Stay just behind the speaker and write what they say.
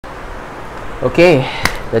Okay,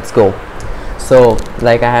 let's go. So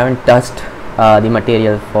like I haven't touched the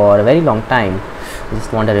material for a very long time. I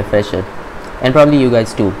just want to refresh it, and probably you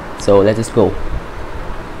guys too. So let's just go.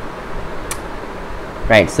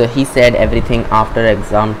 Right, so he said everything after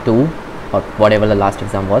exam 2 or whatever the last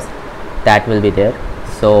exam was, that will be there.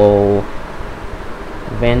 So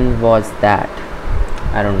when was that?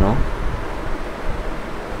 I don't know,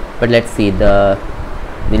 but let's see. The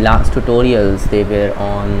last tutorials, they were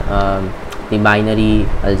on the binary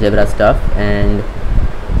algebra stuff, and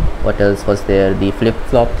what else was there? The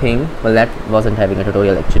flip-flop thing. Well, that wasn't having a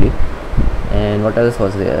tutorial actually. And what else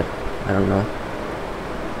was there? I don't know.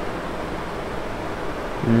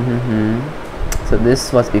 So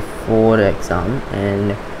this was before exam,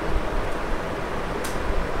 and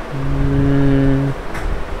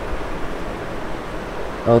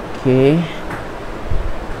okay,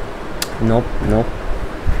 nope.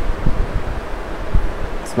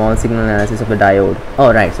 Small signal analysis of the diode.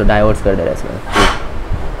 Oh right, so diodes were there as well.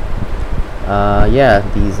 Yeah,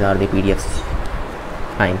 these are the PDFs.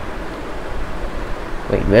 Fine.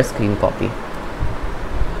 Wait, where's screen copy?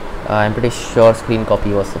 I'm pretty sure screen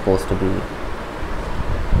copy was supposed to be,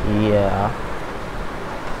 yeah,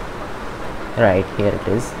 right here it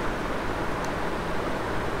is.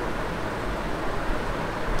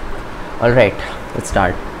 Alright, let's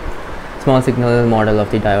start. Small signal model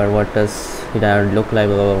of the diode. What does the diode look like,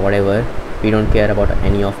 or whatever? We don't care about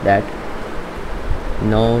any of that.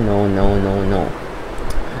 No.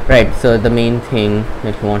 Right, so the main thing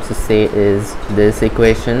that he wants to say is this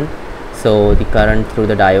equation. So the current through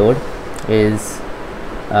the diode is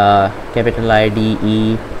capital I D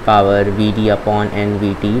E power Vd upon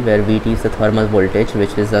NVT, where Vt is the thermal voltage,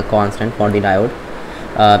 which is a constant for the diode.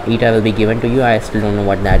 Eta will be given to you. I still don't know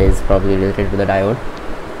what that is, probably related to the diode,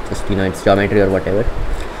 just its geometry or whatever.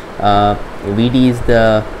 Vd is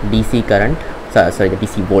the DC current, sorry, the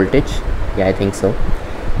DC voltage, yeah, I think so,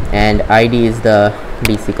 and ID is the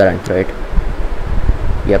DC current, right?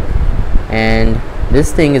 Yep. And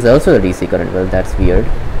this thing is also the DC current. Well, that's weird.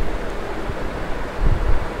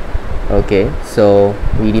 Okay, so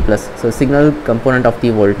Vd plus, so signal component of the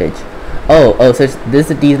voltage. So this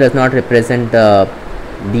T does not represent the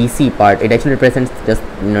DC part, it actually represents just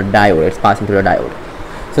diode, it's passing through the diode.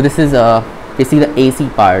 So this is basically the AC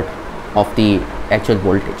part of the actual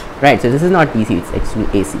voltage, right? So this is not DC, it's actually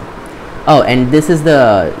AC. Oh, and this is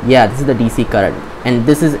the, yeah, this is the DC current, and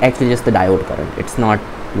this is actually just the diode current, it's not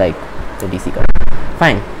like the DC current.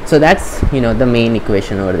 Fine, so that's the main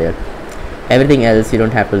equation over there. Everything else you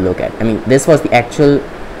don't have to look at. I mean, this was the actual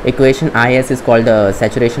equation. Is is called the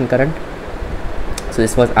saturation current. So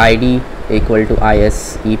this was ID equal to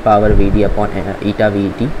Is e power Vd upon eta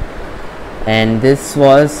Vt, and this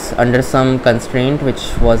was under some constraint,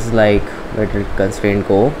 which was like, where did constraint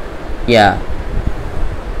go? Yeah,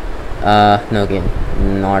 no, again,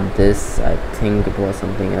 not this, I think it was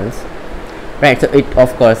something else. Right, so it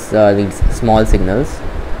of course these small signals.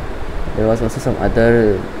 There was also some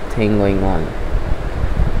other thing going on.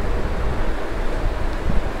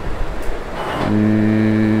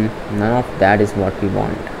 None of that is what we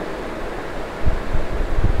want.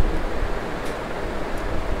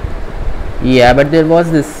 Yeah, but there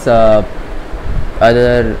was this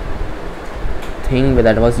other thing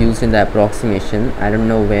that was used in the approximation. I don't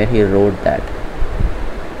know where he wrote that.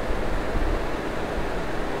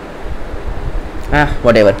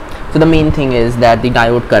 Whatever. So the main thing is that the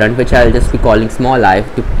diode current, which I'll just be calling small I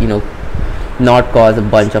to not cause a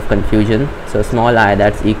bunch of confusion. So small I,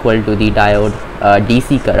 that's equal to the diode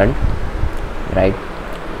DC current, right?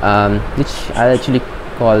 Which I'll actually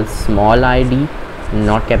call small id,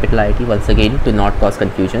 not capital IT, once again to not cause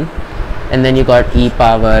confusion. And then you got e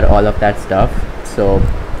power, all of that stuff. So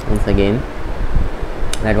once again,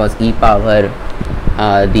 that was e power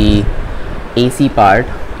the AC part.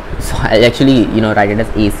 So I'll actually write it as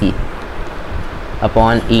AC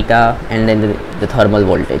upon eta, and then the thermal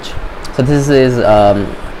voltage. So this is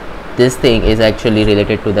this thing is actually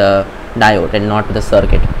related to the diode and not to the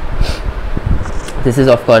circuit. This is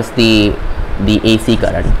of course the AC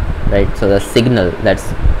current, right? So the signal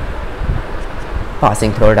that's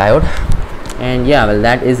passing through a diode. And yeah, well,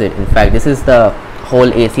 that is it. In fact, this is the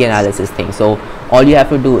whole AC analysis thing. So all you have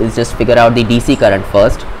to do is just figure out the DC current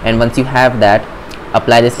first, and once you have that,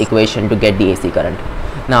 apply this equation to get the AC current.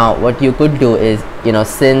 Now what you could do is,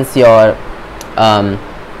 since your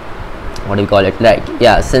what do you call it, like,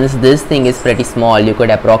 yeah, since this thing is pretty small, you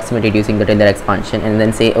could approximate it using the Taylor expansion, and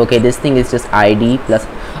then say, okay, this thing is just ID plus,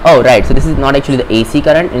 oh right, so this is not actually the AC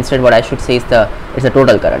current. Instead what I should say is it's the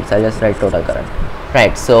total current. So I'll just write total current,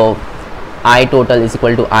 right? So I total is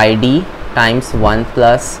equal to ID times 1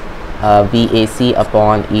 plus VAC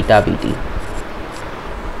upon eta VT.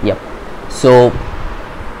 Yep. So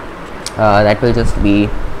that will just be,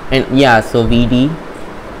 and yeah, so VD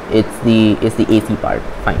it's the AC part.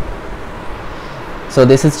 Fine. So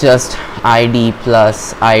this is just ID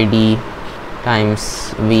plus ID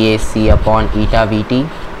times VAC upon eta VT,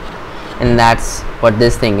 and that's what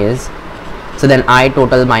this thing is. So then I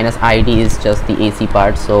total minus ID is just the AC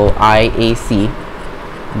part, so IAC,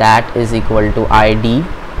 that is equal to ID,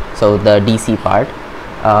 so the DC part,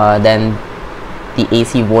 then the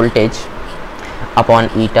AC voltage upon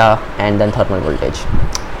eta, and then thermal voltage.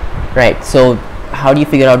 Right, so how do you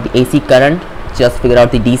figure out the AC current? Just figure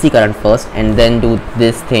out the DC current first and then do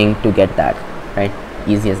this thing to get that, right?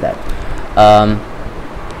 Easy as that.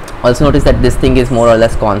 Also notice that this thing is more or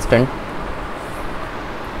less constant.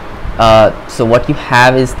 So what you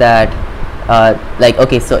have is that like,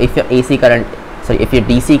 okay, so if your AC current, sorry, if your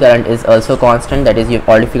DC current is also constant, that is, you've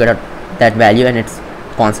already figured out that value and it's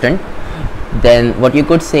constant, then what you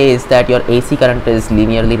could say is that your AC current is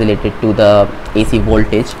linearly related to the AC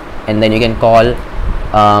voltage, and then you can call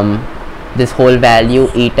this whole value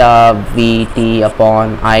eta VT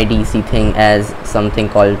upon IDC thing as something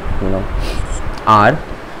called, you know, R,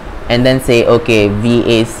 and then say, okay,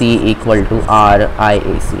 VAC equal to R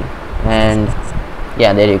IAC, and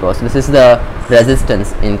yeah, there you go. So this is the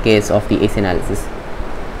resistance in case of the AC analysis,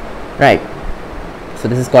 right? So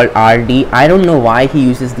this is called RD. I don't know why he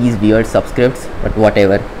uses these weird subscripts, but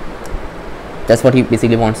whatever. That's what he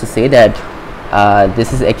basically wants to say, that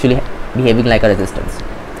this is actually behaving like a resistance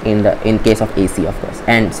in case of AC, of course,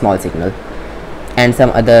 and small signal, and some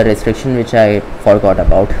other restriction which I forgot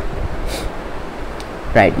about.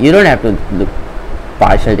 Right, you don't have to look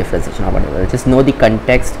partial differentiation or whatever, just know the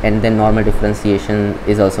context, and then normal differentiation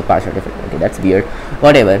is also partial differentiation. Okay, that's weird,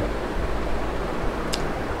 whatever.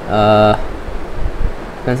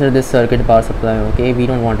 Consider this circuit power supply. Okay, we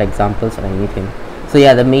don't want examples or anything. So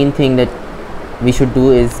yeah, the main thing that we should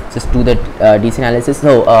do is just do the DC analysis.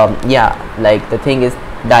 So yeah, like the thing is,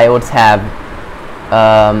 diodes have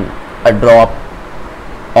a drop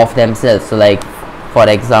of themselves. So like, for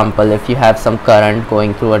example, if you have some current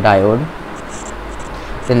going through a diode,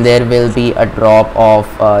 then there will be a drop of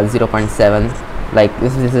 0.7. like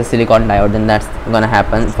this is a silicon diode, then that's gonna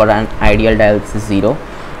happen. For an ideal diode, this is 0.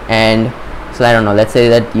 And so I don't know, let's say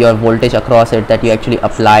that your voltage across it that you actually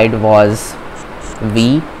applied was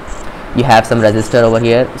V. You have some resistor over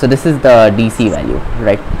here, so this is the DC value,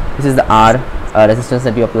 right? This is the R resistance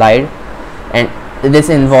that you applied, and this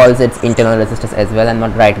involves its internal resistance as well. I'm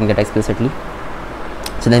not writing that explicitly.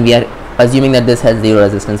 So then we are assuming that this has 0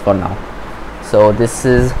 resistance for now. So this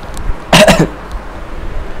is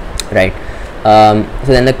right.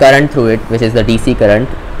 So then the current through it, which is the DC current,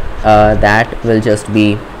 that will just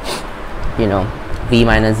be, you know, V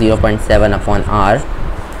minus 0.7 upon R.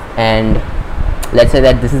 And let's say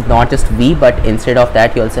that this is not just V, but instead of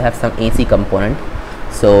that you also have some AC component.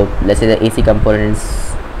 So let's say the AC component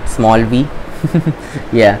is small v.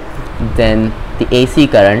 Yeah, then the AC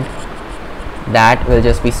current, that will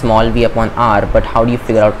just be small v upon R. But how do you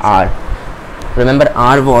figure out R? Remember,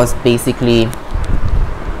 R was basically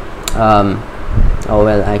oh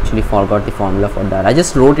well, I actually forgot the formula for that. I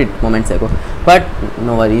just wrote it moments ago, but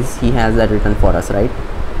no worries, he has that written for us, right?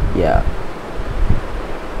 Yeah,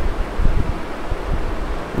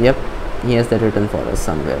 yep, he has that written for us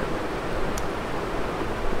somewhere.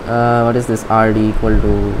 What is this? RD equal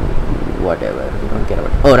to whatever, we don't care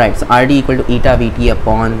about. Oh right, so RD equal to eta VT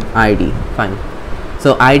upon ID. Fine.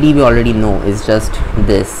 So ID we already know is just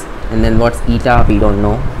this, and then what's eta we don't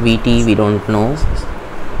know, VT we don't know,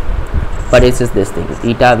 but it's just this thing.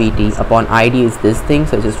 Eta VT upon ID is this thing,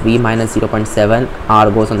 so it's just V minus 0.7.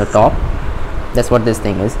 R goes on the top. That's what this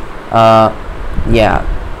thing is. Yeah,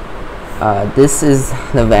 this is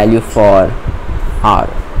the value for R.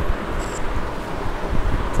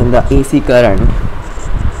 So the AC current,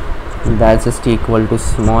 that's just equal to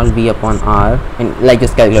small v upon R, and like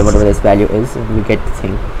just calculate whatever this value is, and you get the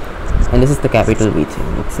thing. And this is the capital V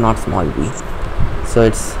thing, it's not small v, so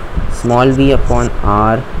it's small v upon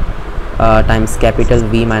R times capital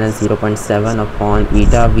V minus 0.7 upon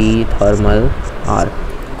eta V thermal R.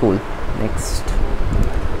 Cool. Next.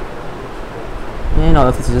 And all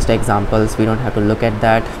of this is just examples, we don't have to look at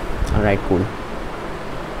that. Alright, cool.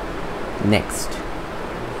 Next.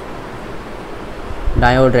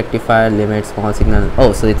 Diode rectifier limit small signal.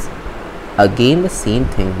 Oh, so it's again the same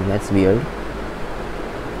thing. That's weird.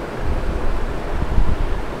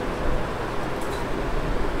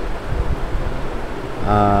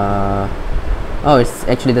 Oh, it's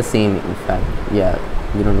actually the same, in fact. Yeah,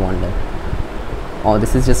 we don't want that. Oh,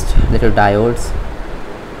 this is just little diodes.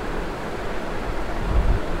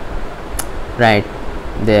 right?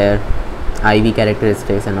 Their IV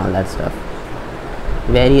characteristics and all that stuff.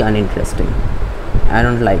 Very uninteresting. I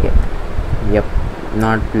don't like it. Yep,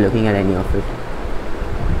 not looking at any of it.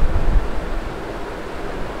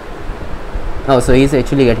 Oh, so he's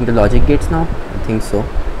actually getting to logic gates now? I think so.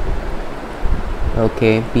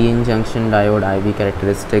 Okay, p-n junction diode, IV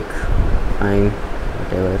characteristic, fine,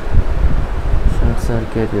 whatever. Short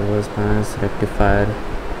circuit, reverse bias, rectifier.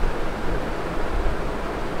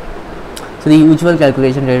 So the usual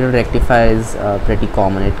calculation rate of rectifier is pretty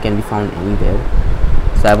common. It can be found anywhere.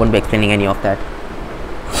 So I won't be explaining any of that.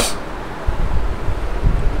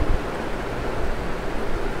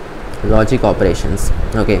 Logic operations.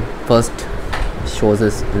 Okay, first shows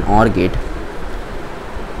us an OR gate.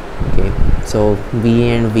 Okay, so V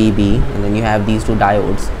and VB, and then you have these two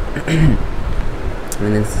diodes, and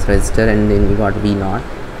then this resistor, and then you got V0.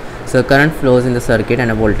 So current flows in the circuit,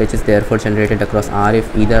 and a voltage is therefore generated across R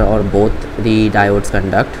if either or both the diodes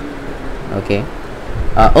conduct. Okay.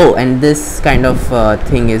 Oh, and this kind of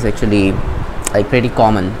thing is actually like pretty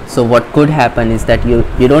common. So what could happen is that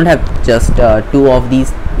you don't have just two of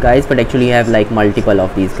these guys, but actually you have like multiple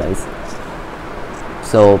of these guys.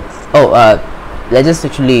 So let's just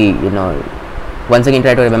actually once again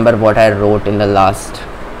try to remember what I wrote in the last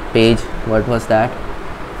page. What was that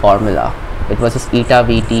formula? It was just eta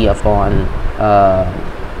Vt upon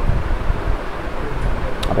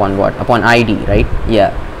what? Upon ID, right?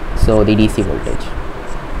 Yeah. So the DC voltage.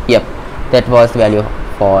 Yep, that was the value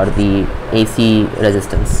for the AC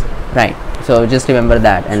resistance, right? So just remember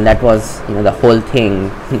that, and that was the whole thing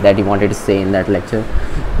that he wanted to say in that lecture.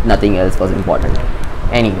 Nothing else was important.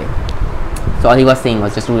 Anyway, so all he was saying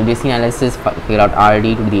was just do the DC analysis, figure out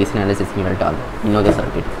RD, do the AC analysis, and you're done. You know the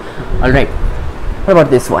circuit. All right. What about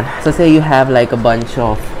this one? So say you have like a bunch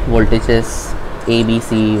of voltages A, B,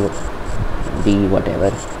 C, D,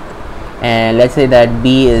 whatever, and let's say that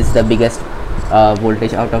B is the biggest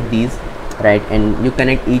voltage out of these, right? And you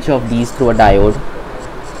connect each of these through a diode,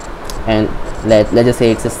 and let's just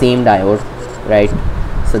say it's the same diode, right?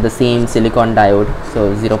 So the same silicon diode,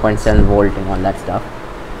 so 0.7 volt and all that stuff,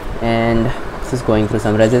 and this is going through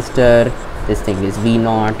some resistor. This thing is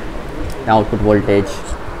V0, the output voltage,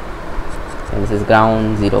 and this is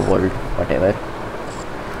ground, 0 volt, whatever.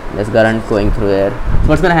 There's current going through there. So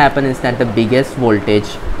what's going to happen is that the biggest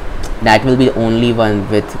voltage, that will be the only one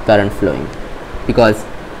with current flowing, because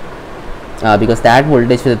that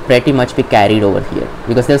voltage will pretty much be carried over here,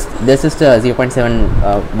 because there's just a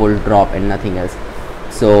 0.7 volt drop and nothing else.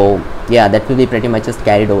 So yeah, that will be pretty much just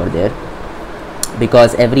carried over there,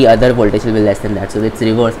 because every other voltage will be less than that, so it's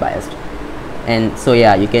reverse biased. And so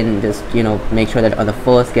yeah, you can just make sure that on the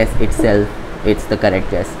first guess itself it's the correct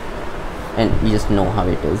guess, and you just know how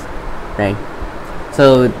it is, right?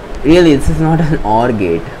 So really this is not an OR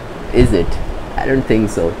gate, is it? I don't think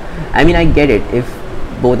so. I mean, I get it, if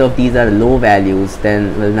both of these are low values,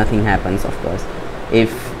 then well, nothing happens, of course.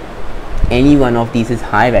 If any one of these is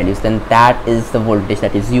high values, then that is the voltage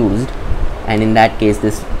that is used, and in that case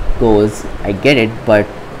this goes. I get it, but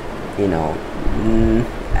I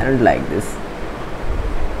don't like this.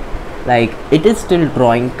 Like, it is still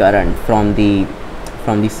drawing current from the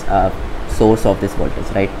source of this voltage,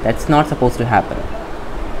 right? That's not supposed to happen.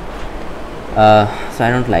 So I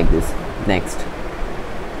don't like this. Next,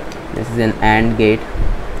 this is an AND gate.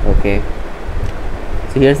 Okay,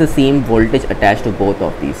 so here's the same voltage attached to both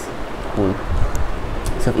of these. Cool.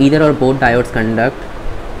 So if either or both diodes conduct,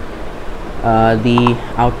 the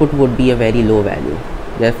output would be a very low value.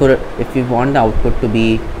 Therefore, if you want the output to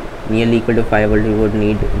be nearly equal to 5 volt, you would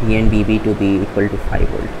need V and VB to be equal to 5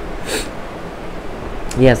 volt.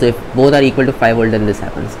 Yeah, so if both are equal to 5 volt, then this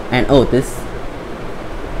happens. And oh, this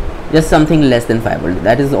just something less than 5 volt.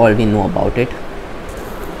 That is all we know about it.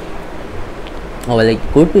 Oh well, it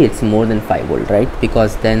could be it's more than 5 volt, right?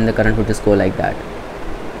 Because then the current would just go like that.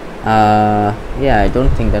 Yeah, I don't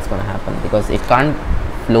think that's gonna happen, because it can't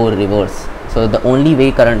flow reverse. So the only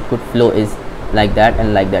way current could flow is like that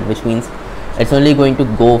and like that, which means it's only going to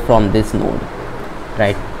go from this node,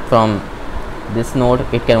 right? From this node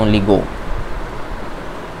it can only go,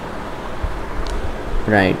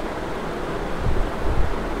 right?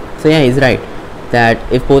 So yeah, he's right that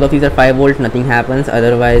if both of these are 5 volt, nothing happens,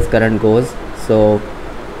 otherwise current goes. So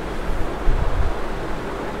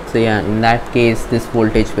yeah, in that case this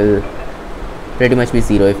voltage will pretty much be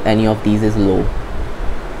 0 if any of these is low,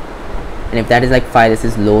 and if that is like 5, this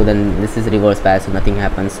is low, then this is reverse bias, so nothing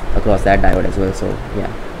happens across that diode as well. So yeah.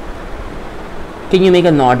 Can you make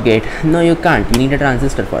a NOT gate? No, you can't. You need a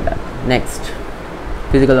transistor for that. Next,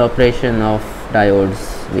 physical operation of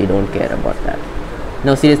diodes. We don't care about that.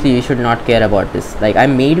 No, seriously, you should not care about this. Like, I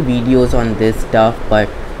made videos on this stuff, but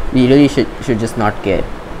you really should just not care.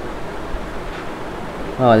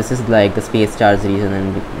 Oh, this is like the space charge region,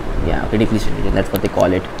 and yeah, okay, depletion region, that's what they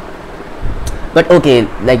call it. But okay,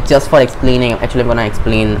 like, just for explaining, actually I'm gonna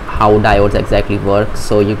explain how diodes exactly work.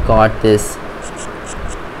 So you got this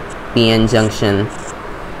PN junction.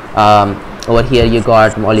 Over here you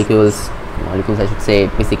got molecules I should say,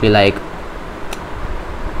 basically, like,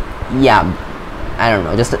 yeah, I don't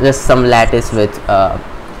know, just some lattice with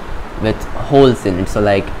holes in it. So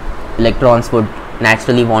like, electrons would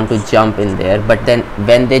naturally want to jump in there, but then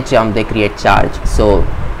when they jump they create charge. So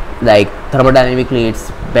like, thermodynamically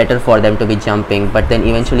it's better for them to be jumping, but then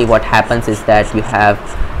eventually what happens is that you have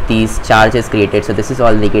these charges created. So this is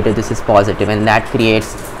all negative, this is positive, and that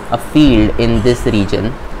creates a field in this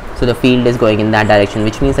region. So the field is going in that direction,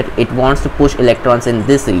 which means that it wants to push electrons in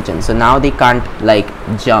this region. So now they can't like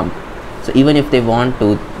jump. So even if they want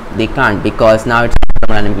to, they can't, because now it's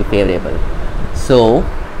thermodynamically favorable. So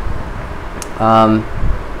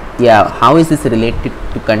yeah, how is this related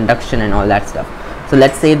to conduction and all that stuff? So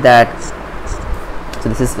let's say that, so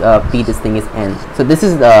this is P, this thing is N. So this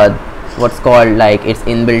is what's called like its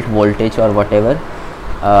inbuilt voltage or whatever.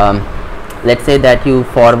 Let's say that you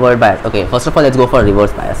forward bias. Okay, first of all, let's go for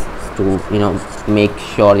reverse bias to, you know, make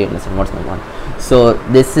sure you understand what's going on. So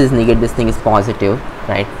this is negative, this thing is positive,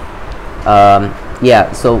 right?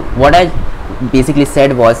 Yeah, so what I basically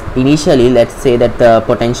said was, initially let's say that the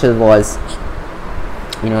potential was,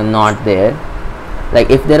 you know, not there. Like,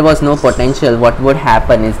 if there was no potential, what would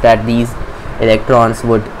happen is that these electrons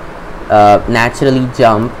would naturally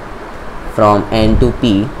jump from N to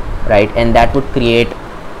P, right? And that would create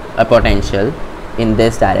a potential in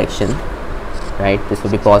this direction, right? This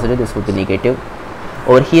would be positive, this would be negative.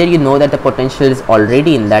 Over here you know that the potential is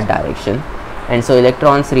already in that direction, and so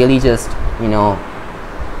electrons really just, you know,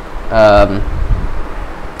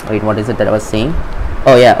 wait, what is it that I was saying?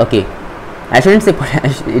 Oh yeah, okay, I shouldn't say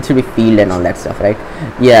it should be field and all that stuff, right?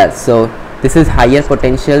 Yeah, so this is higher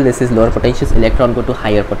potential, this is lower potential. So electron go to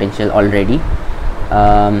higher potential already,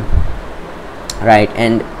 right?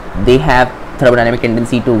 And they have thermodynamic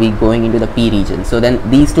tendency to be going into the P region. So then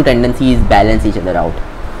these two tendencies balance each other out.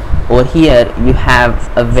 Over here you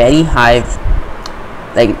have a very high,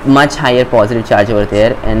 like much higher positive charge over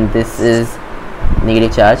there, and this is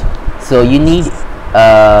negative charge. So you need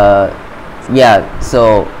yeah,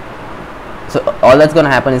 so all that's gonna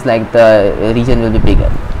happen is like the region will be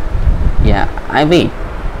bigger. Yeah, I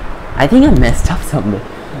think I messed up somewhere,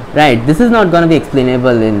 right? This is not gonna be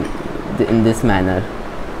explainable in this manner.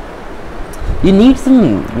 You need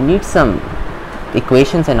some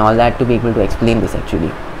equations and all that to be able to explain this.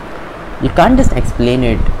 Actually, you can't just explain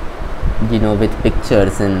it, you know, with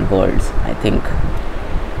pictures and words. I think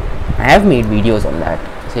I have made videos on that,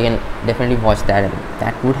 so you can definitely watch that, and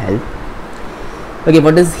that would help. Okay,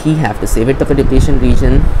 what does he have to say? Width of a depletion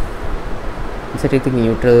region, setting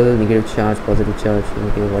neutral, negative charge, positive charge,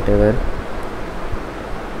 negative whatever.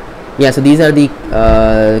 Yeah, so these are the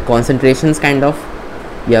concentrations kind of.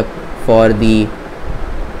 Yep, for the,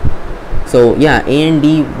 so yeah, A and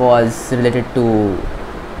D was related to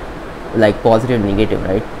like positive, negative,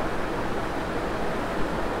 right?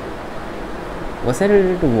 Was that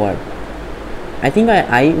related to what? I think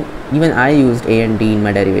I used A and D in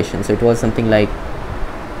my derivation, so it was something like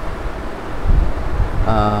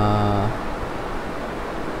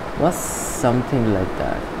was something like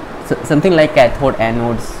that. So something like cathode,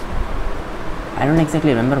 anodes. I don't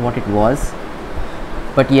exactly remember what it was,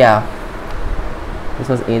 but yeah, this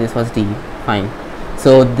was A, this was D. Fine.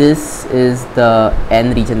 So this is the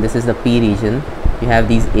N region, this is the P region. You have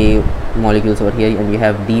these A molecules over here, and you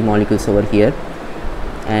have D molecules over here,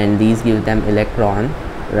 and these give them electron,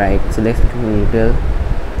 right? So let's look at neutral,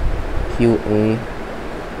 QA.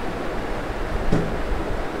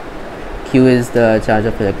 Q is the charge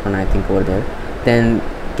of electron, I think, over there. Then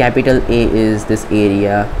capital A is this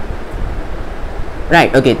area,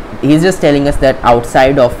 right? Okay, he's just telling us that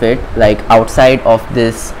outside of it, like outside of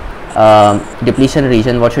this depletion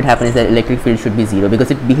region, what should happen is that electric field should be 0,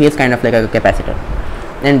 because it behaves kind of like a capacitor,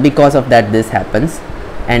 and because of that this happens.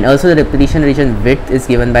 And also the depletion region width is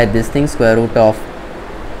given by this thing, square root of,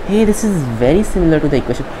 hey, this is very similar to the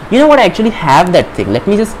equation. You know what, I actually have that thing. Let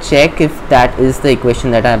me just check if that is the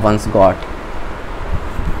equation that I once got.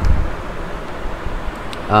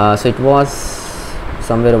 So it was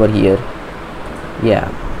somewhere over here. Yeah,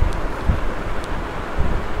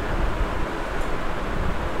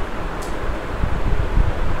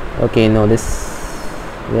 okay, no, this,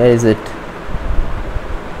 where is it?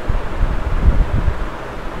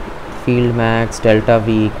 Field max delta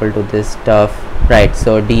V equal to this stuff, right?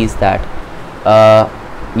 So d is that.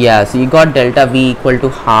 Yeah, so you got delta v equal to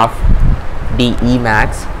half dE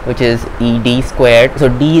max, which is ed squared. So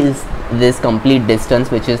d is this complete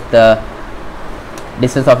distance, which is the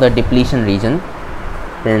distance of the depletion region,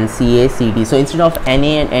 then Ca Cd. So instead of Na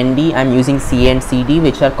and Nd, I'm using Ca and Cd,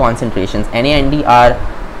 which are concentrations. Na and D are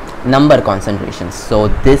number concentrations. So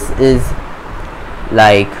this is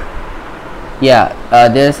like, yeah,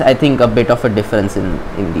 there's I think a bit of a difference in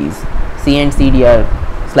these. C and Cd are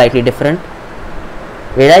slightly different.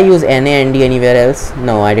 Did I use Na and D anywhere else?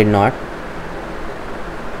 No, I did not.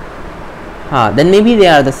 Then maybe they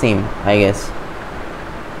are the same, I guess.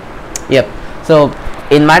 Yep. So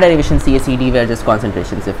in my derivation, Ca Cd were just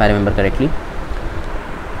concentrations, if I remember correctly.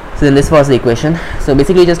 So then this was the equation. So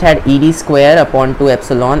basically just had ed square upon 2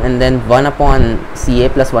 epsilon and then 1 upon Ca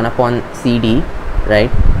plus 1 upon Cd,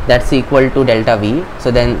 right? That's equal to delta V.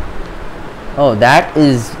 So then, oh, that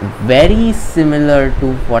is very similar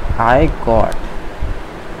to what I got.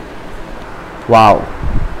 Wow.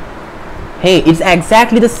 Hey, it's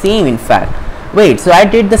exactly the same, in fact. Wait, so I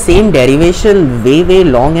did the same derivation way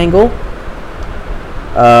long ago?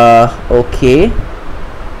 Okay.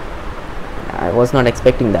 I was not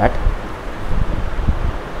expecting that.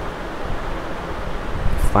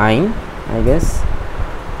 Fine, I guess.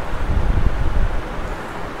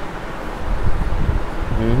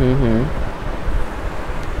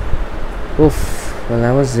 Oof. Well,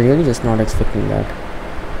 I was really just not expecting that.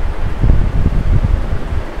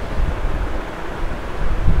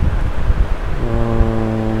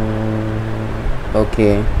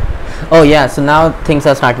 Okay. Oh yeah, so now things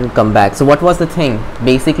are starting to come back. So what was the thing?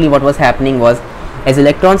 Basically what was happening was, as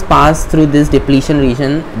electrons pass through this depletion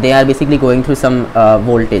region, they are basically going through some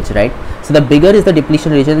voltage, right? So the bigger is the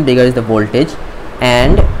depletion region, bigger is the voltage.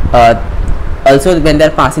 And also when they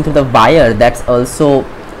are passing through the wire, that's also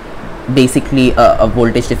basically a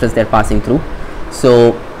voltage difference they are passing through.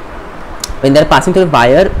 So when they are passing through the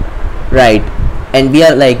wire, right, and we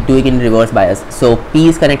are like doing it in reverse bias. So P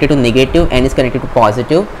is connected to negative, N is connected to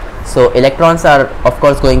positive. So electrons are of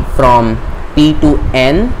course going from P to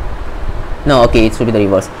N. No, okay, it should be the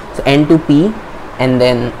reverse. So N to P, and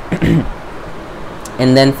then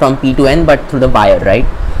and then from P to N, but through the wire, right?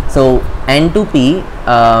 So N to P,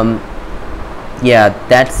 yeah,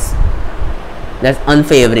 that's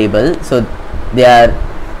unfavorable. So they are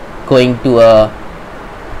going to a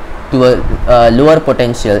lower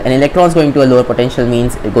potential, and electrons going to a lower potential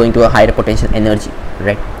means going to a higher potential energy,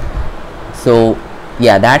 right? So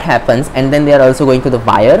yeah, that happens, and then they are also going to the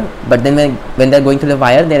wire, but then when they're going to the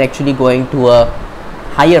wire, they're actually going to a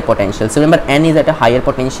higher potential. So remember, N is at a higher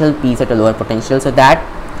potential, P is at a lower potential. So that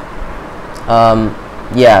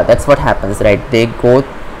yeah, that's what happens, right? They go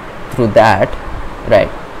through that, right?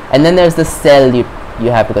 And then there's the cell you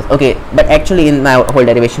have to go. Okay, but actually in my whole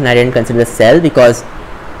derivation I didn't consider the cell because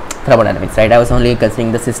thermodynamics, right? I was only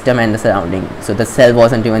considering the system and the surrounding, so the cell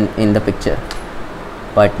wasn't even in the picture.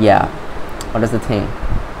 But yeah, what is the thing?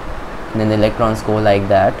 And then the electrons go like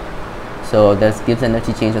that. So there's Gibbs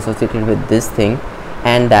energy change associated with this thing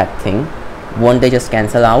and that thing. Won't they just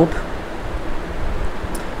cancel out?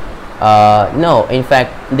 No, in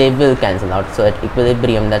fact they will cancel out. So at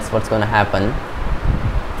equilibrium, that's what's going to happen,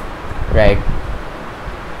 right?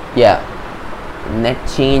 Yeah, net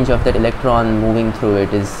change of that electron moving through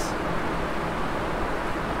it is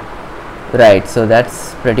right. So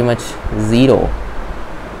that's pretty much zero,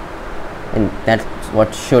 and that's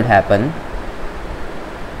what should happen.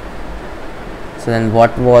 So then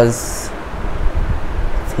what was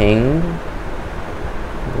thing?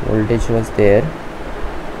 The voltage was there.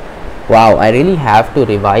 Wow, I really have to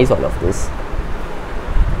revise all of this.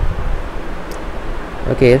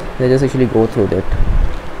 Okay, let's just actually go through that.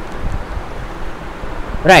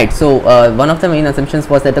 Right, so one of the main assumptions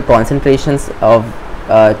was that the concentrations of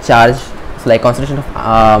charge, so like concentration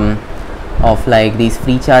of like these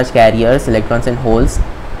free charge carriers, electrons and holes,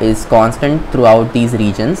 is constant throughout these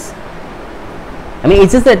regions. I mean,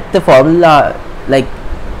 it's just that the formula, like,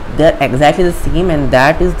 they're exactly the same, and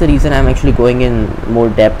that is the reason I'm actually going in more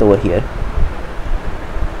depth over here.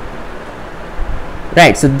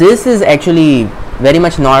 Right, so this is actually very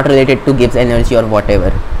much not related to Gibbs energy or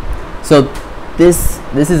whatever. So this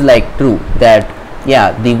is like true that,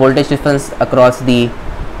 yeah, the voltage difference across the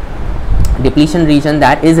depletion region,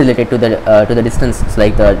 that is related to the distance,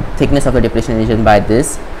 like the thickness of the depletion region by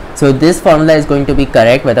this. So this formula is going to be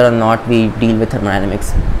correct whether or not we deal with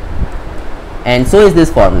thermodynamics, and so is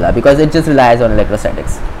this formula because it just relies on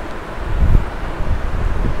electrostatics,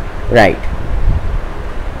 right?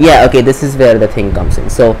 Yeah, okay, this is where the thing comes in.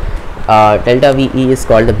 So delta VE is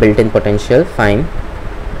called the built-in potential, fine.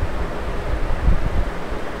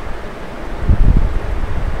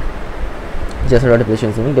 just about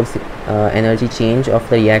depletion gives energy change of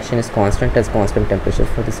the reaction is constant as constant temperature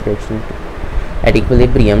for this reaction. At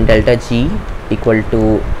equilibrium, delta G equal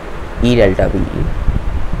to E delta VE.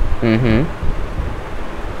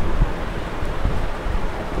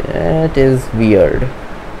 That is weird.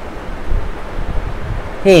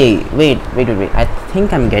 Hey, wait. I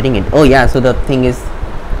think I'm getting it. Oh yeah, so the thing is,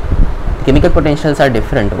 chemical potentials are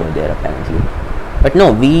different over there apparently. But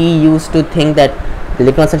no, we used to think that the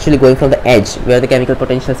electrons are actually going from the edge where the chemical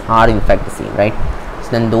potentials are in fact the same, right?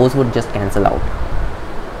 So then those would just cancel out.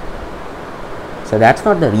 So that's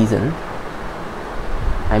not the reason.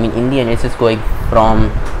 I mean, in the end, it's just going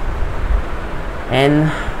from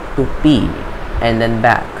N to P and then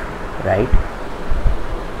back, right?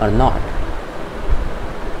 Or not?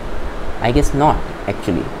 I guess not,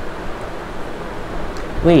 actually.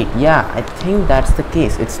 Wait, yeah, I think that's the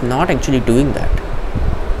case. It's not actually doing that.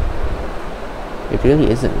 It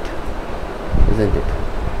really isn't it?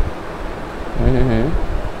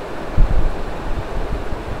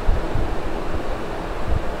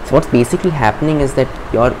 So what's basically happening is that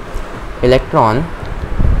your electron,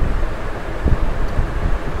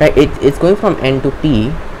 right, it's going from N to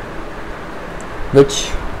P,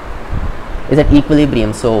 which is at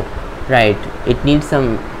equilibrium. So right, it needs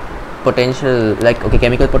some potential, like, okay,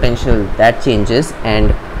 chemical potential that changes,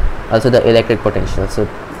 and also the electric potential, so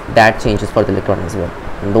that changes for the electron as well,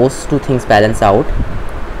 and those two things balance out.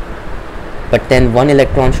 But then one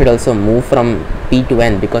electron should also move from P to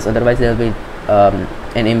N, because otherwise there will be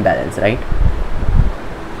an imbalance, right?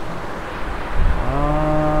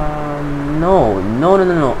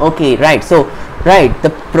 No. Okay, right. So right, the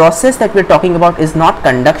process that we're talking about is not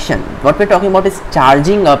conduction. What we're talking about is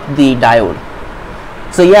charging up the diode.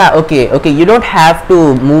 So yeah, okay, you don't have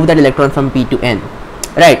to move that electron from P to N,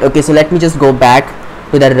 right? Okay, so let me just go back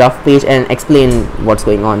to that rough page and explain what's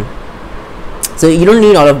going on. So you don't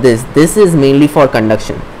need all of this. This is mainly for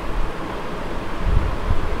conduction,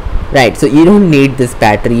 right? So you don't need this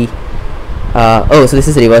battery. Oh, so this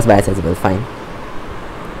is reverse bias as well. Fine.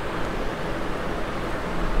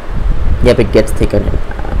 Yep, it gets thicker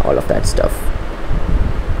and all of that stuff.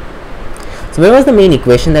 So where was the main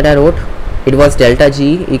equation that I wrote? It was delta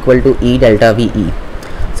G equal to E delta VE.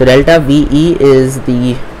 So delta VE is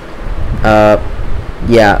the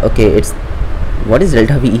yeah, okay, it's, what is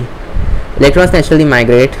delta VE? Electrons naturally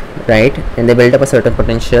migrate, right, and they build up a certain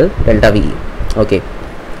potential, delta VE. Okay,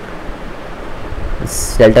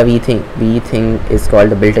 this delta V thing is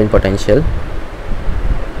called the built-in potential.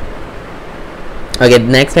 Okay,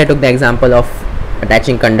 next I took the example of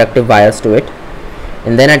attaching conductive wires to it,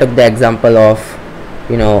 and then I took the example of,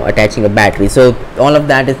 you know, attaching a battery. So all of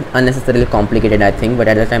that is unnecessarily complicated, I think, but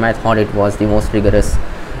at the time I thought it was the most rigorous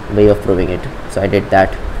way of proving it, so I did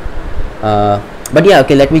that. But yeah,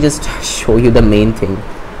 okay, let me just show you the main thing.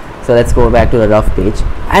 So let's go back to the rough page.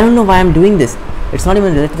 I don't know why I'm doing this. It's not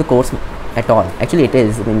even related to the course at all. Actually it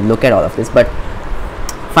is. I mean, look at all of this, but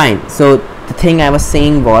fine. So the thing I was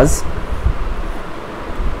saying was,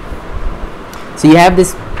 so you have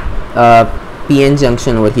this PN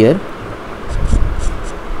junction over here.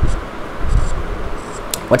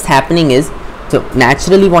 What's happening is, so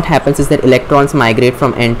naturally what happens is that electrons migrate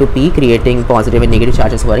from N to P, creating positive and negative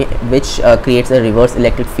charges, which creates a reverse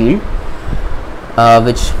electric field,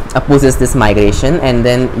 which opposes this migration, and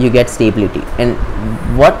then you get stability. And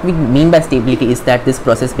what we mean by stability is that this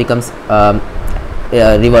process becomes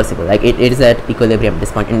reversible, like it is at equilibrium at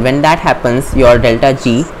this point. And when that happens, your delta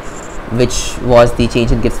G, which was the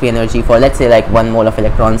change in Gibbs free energy for, let's say, like 1 mole of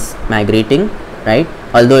electrons migrating, right,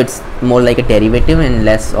 although it's more like a derivative and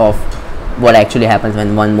less of what actually happens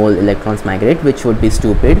when 1 mole electrons migrate, which would be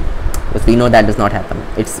stupid because we know that does not happen.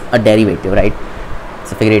 It's a derivative, right?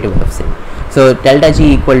 It's a figurative way of saying. So delta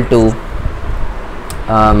G equal to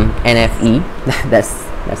NFE.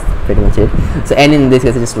 that's pretty much it. So N in this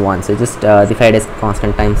case is just 1, so just defined as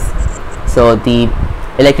constant times, so the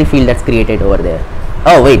electric field that's created over there.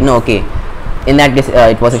 Oh wait, no, okay, in that case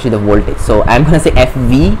it was actually the voltage, so I'm gonna say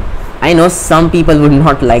FV. I know some people would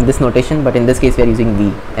not like this notation, but in this case we are using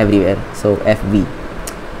V everywhere, so FV,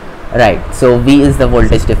 right? So V is the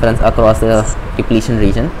voltage difference across the depletion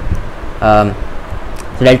region. So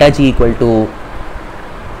delta G equal to,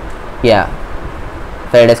 yeah,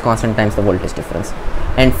 Faraday's constant times the voltage difference,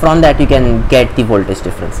 and from that you can get the voltage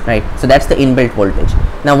difference, right? So that's the inbuilt voltage.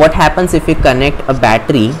 Now what happens if we connect a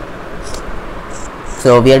battery?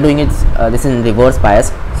 So we are doing it, this is in reverse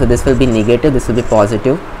bias, so this will be negative, this will be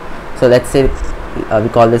positive. So let's say we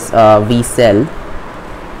call this V cell,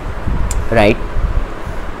 right?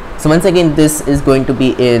 So once again this is going to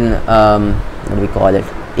be in what do we call it,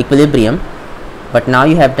 equilibrium, but now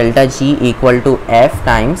you have delta G equal to F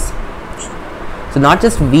times, so not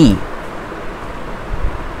just V,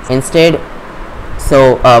 instead,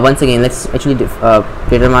 so once again let's actually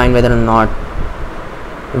determine whether or not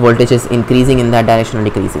voltage is increasing in that direction or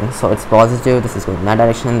decreasing. So it's positive, this is going in that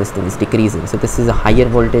direction, this thing is decreasing, so this is a higher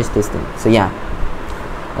voltage, this thing, so yeah,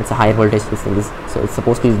 that's a higher voltage, this thing is, so it's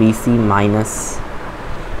supposed to be VC minus,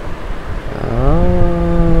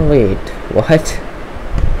 wait, what,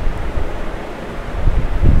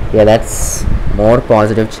 yeah, that's more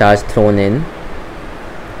positive charge thrown in,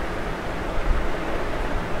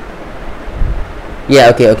 yeah,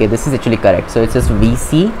 okay, this is actually correct, so it's just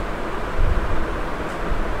VC,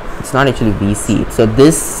 it's not actually VC, so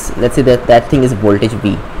this, let's say that thing is voltage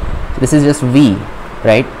V, so this is just V,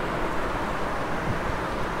 right,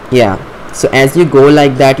 yeah, so as you go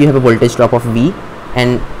like that you have a voltage drop of V,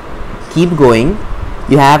 and keep going,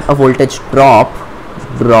 you have a voltage drop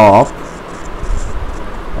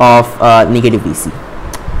of negative VC,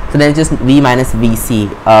 so then it's just V minus VC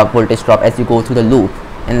voltage drop as you go through the loop,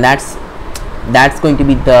 and that's going to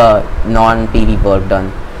be the non-PV work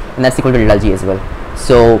done, and that's equal to delta G as well.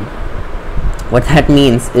 So what that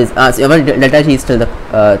means is so delta G is still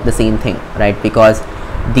the same thing, right, because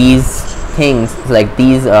these things like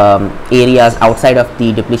these areas outside of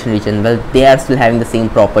the depletion region, well, they are still having the same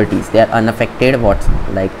properties, they are unaffected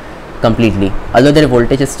completely, although their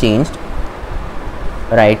voltage is changed,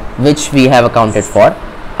 right, which we have accounted for.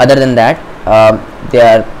 Other than that they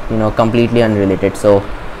are completely unrelated, so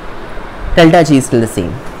delta G is still the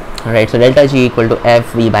same. Alright, so delta G equal to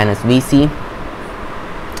F V minus VC.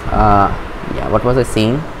 Yeah, what was I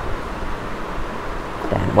saying?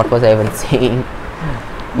 Damn, what was I even saying?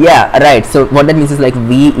 Yeah, right, so what that means is like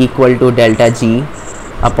V equal to delta G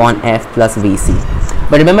upon F plus VC,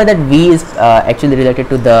 but remember that V is actually related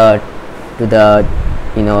to the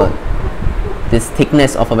this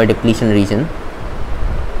thickness of our depletion region.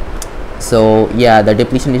 So yeah, the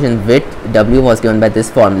depletion region width W was given by this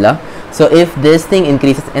formula. So if this thing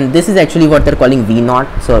increases, and this is actually what they're calling V naught,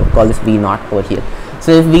 so call this V naught over here.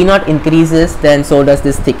 So if V naught increases, then so does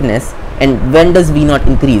this thickness. And when does V naught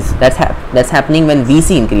increase? That's happening when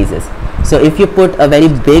VC increases. So if you put a very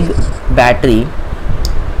big battery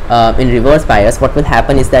in reverse bias, what will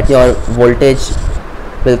happen is that your voltage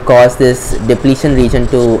will cause this depletion region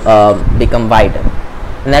to become wider,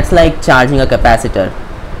 and that's like charging a capacitor.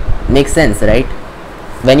 Makes sense, right?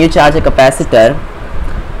 When you charge a capacitor,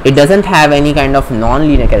 it doesn't have any kind of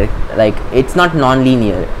non-linear character, like it's not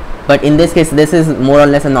non-linear, but in this case this is more or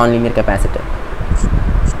less a non-linear capacitor.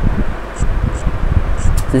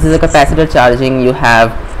 This is a capacitor charging, you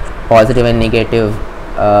have positive and negative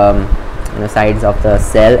sides of the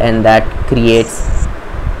cell, and that creates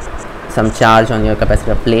some charge on your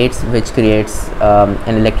capacitor plates, which creates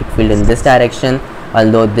an electric field in this direction,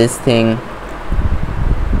 although this thing,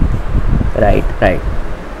 right,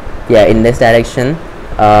 yeah, in this direction,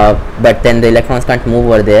 but then the electrons can't move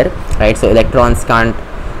over there, right, so electrons can't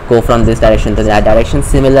go from this direction to that direction.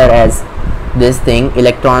 Similar as this thing,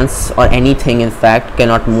 electrons or anything in fact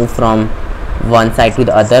cannot move from one side to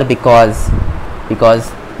the other because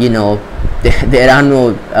there are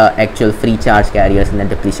no actual free charge carriers in the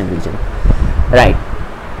depletion region, right?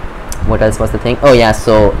 What else was the thing? Oh yeah,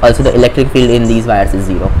 so also the electric field in these wires is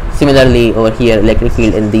 0. Similarly over here, electric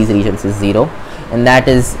field in these regions is 0, and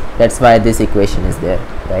that's why this equation is there,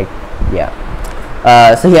 right? Yeah.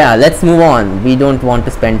 So yeah, let's move on. We don't want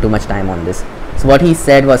to spend too much time on this. So what he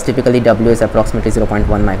said was typically W is approximately 0.1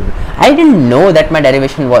 micrometer. I didn't know that my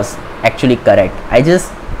derivation was actually correct. I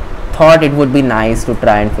just thought it would be nice to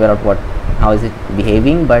try and figure out how is it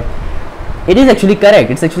behaving, but it is actually correct.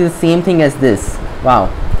 It's actually the same thing as this. Wow,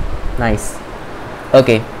 nice.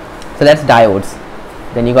 Okay, so that's diodes.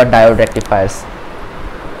 Then you got diode rectifiers.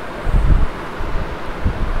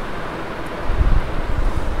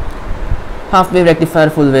 Half wave rectifier,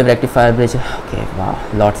 full wave rectifier, bridge. Okay, wow,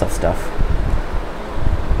 lots of stuff.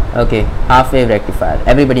 Okay, half wave rectifier,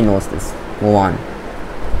 everybody knows this. Move on.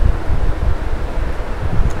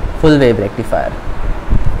 Full wave rectifier.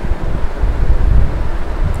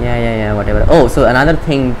 Yeah, whatever. Oh, so another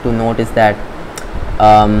thing to note is that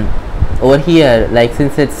over here, like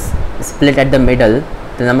since it's split at the middle,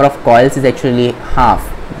 the number of coils is actually half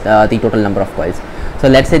the total number of coils. So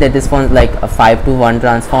let's say that this one's like a 5-to-1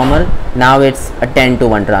 transformer. Now it's a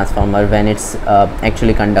 10-to-1 transformer when it's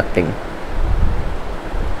actually conducting.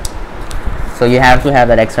 So you have to have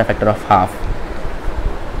that extra factor of half.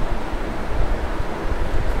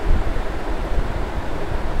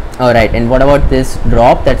 Alright, and what about this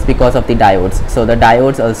drop? That's because of the diodes. So the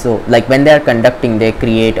diodes also, like when they are conducting, they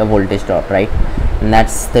create a voltage drop, right? And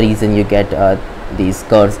that's the reason you get these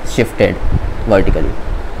curves shifted vertically.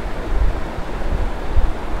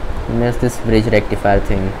 And there's this bridge rectifier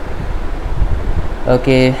thing.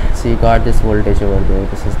 Okay, so you got this voltage over there.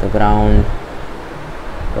 This is the ground,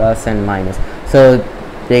 plus and minus. So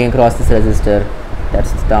taking across this resistor,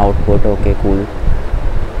 that's the output. Okay, cool.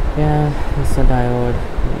 Yeah, this is a diode.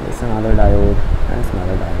 This is another diode. That's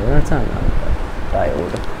another diode. That's another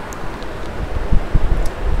diode.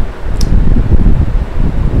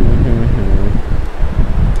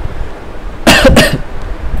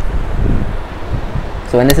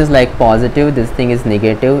 So when this is like positive, this thing is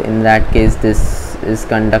negative. In that case, this is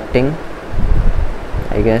conducting,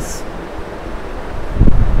 I guess.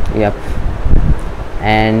 Yep.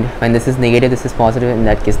 And when this is negative, this is positive. In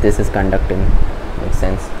that case, this is conducting. Makes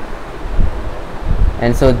sense.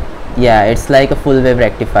 And so yeah, it's like a full wave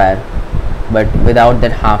rectifier, but without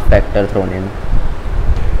that half factor thrown in.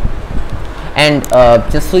 And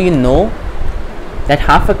just so you know, that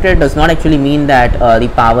half factor does not actually mean that the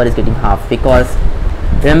power is getting half, because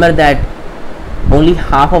remember that only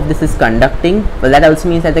half of this is conducting, but that also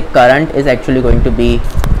means that the current is actually going to be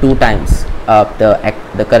 2 times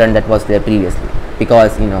the current that was there previously,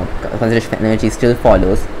 because you know conservation of energy still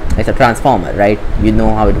follows. It's a transformer, right? You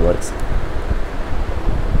know how it works.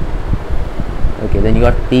 Okay, then you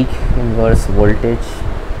got peak inverse voltage.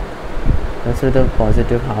 Consider the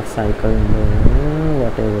positive half cycle,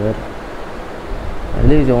 whatever. I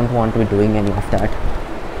really don't want to be doing any of that.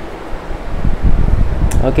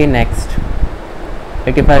 Okay, next,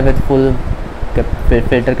 rectifier with full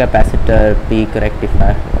filter capacitor, peak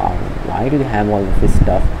rectifier. Wow, why do they have all of this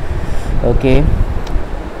stuff? Okay,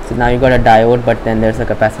 so now you got a diode, but then there's a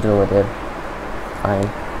capacitor over there. Fine.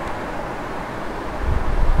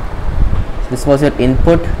 So this was your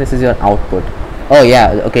input, this is your output. Oh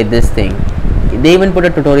yeah, okay, this thing. They even put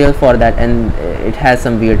a tutorial for that, and it has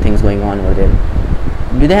some weird things going on over there.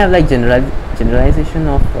 Do they have like generalization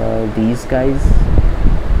of these guys?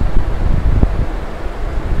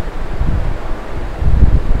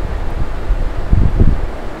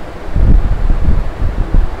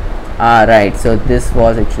 Right, so this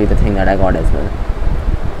was actually the thing that I got as well.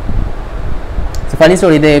 So funny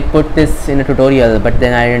story, they put this in a tutorial, but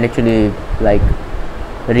then I didn't actually like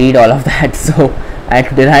read all of that, so I had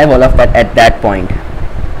to derive all of that at that point,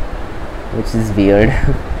 which is weird.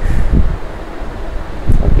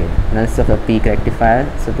 Okay, analysis of the peak rectifier.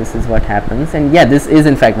 So this is what happens, and yeah, this is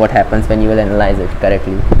in fact what happens when you will analyze it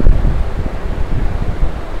correctly.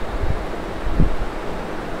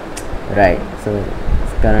 Right, so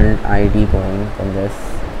current ID going from this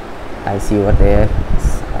IC over there.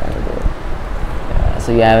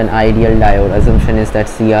 So you have an ideal diode. Assumption is that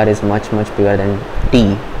CR is much bigger than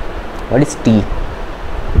T. What is T?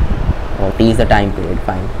 Oh, T is the time period.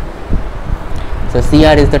 Fine. So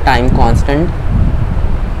CR is the time constant,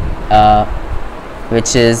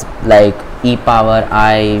 which is like e power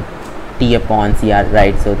I T upon CR,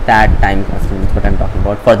 right? So that time constant is what I'm talking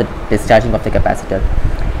about for the discharging of the capacitor.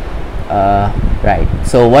 Right,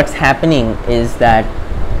 so what's happening is that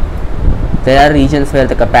there are regions where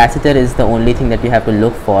the capacitor is the only thing that you have to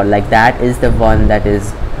look for, like that is the one that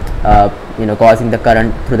is you know, causing the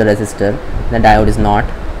current through the resistor. The diode is not,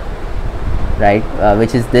 right,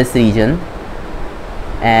 which is this region.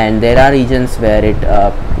 And there are regions where it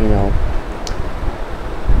you know,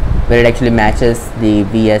 where it actually matches the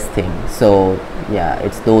VS thing. So yeah,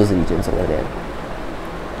 it's those regions over there,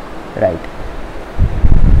 right?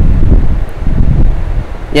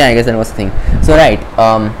 Yeah, I guess that was the thing. So right,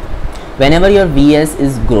 whenever your VS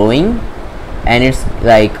is growing and it's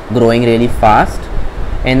like growing really fast,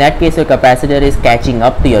 in that case your capacitor is catching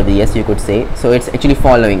up to your VS, you could say. So it's actually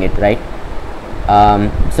following it, right?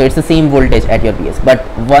 So it's the same voltage at your VS, but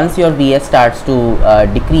once your VS starts to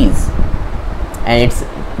decrease, and it's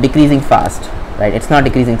decreasing fast, right, it's not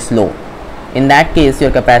decreasing slow, in that case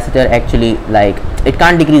your capacitor actually, like, it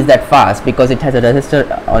can't decrease that fast because it has a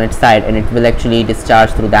resistor on its side and it will actually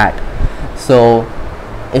discharge through that. So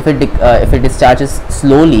if it discharges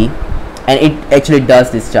slowly, and it actually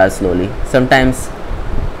does discharge slowly, sometimes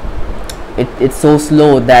it's so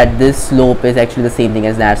slow that this slope is actually the same thing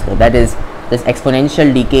as that slope. That is, this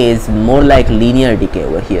exponential decay is more like linear decay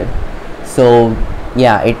over here. So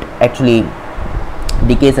yeah, it actually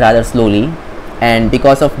decays rather slowly, and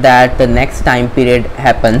because of that the next time period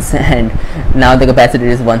happens and now the capacitor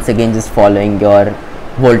is once again just following your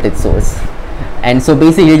voltage source, and so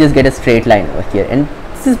basically you just get a straight line over here, and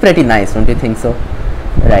this is pretty nice, don't you think so?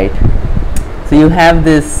 Right, so you have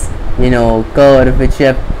this, you know, curve which you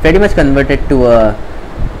have pretty much converted to a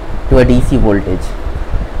DC voltage.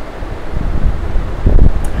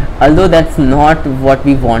 although that's not what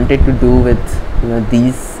we wanted to do with, you know,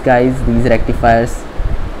 these guys, these rectifiers,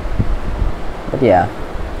 but yeah,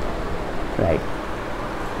 right.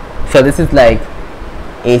 So this is like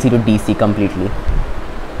AC to DC completely.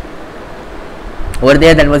 Over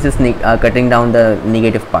there that was just cutting down the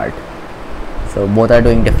negative part, so both are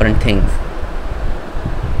doing different things.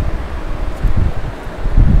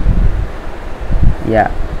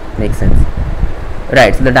 Yeah, makes sense.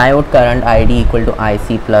 Right, so the diode current ID equal to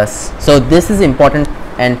IC plus. So this is important,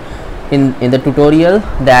 and in the tutorial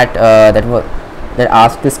that that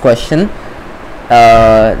asked this question,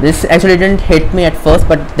 this actually didn't hit me at first,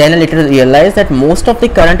 but then I later realized that most of the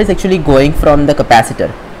current is actually going from the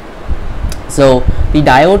capacitor. So the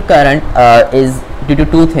diode current is due to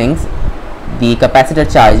two things: the capacitor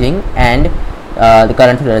charging and the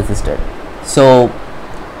current through the resistor. So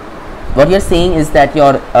what you're saying is that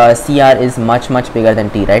your CR is much bigger than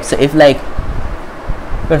T, right? So if like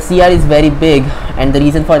your CR is very big, and the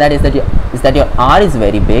reason for that is that your R is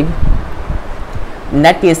very big, in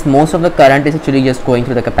that case most of the current is actually just going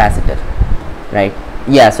through the capacitor, right?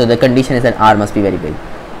 Yeah, so the condition is that R must be very big,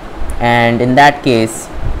 and in that case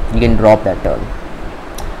you can drop that term.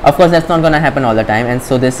 Of course that's not going to happen all the time, and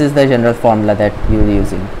so this is the general formula that you're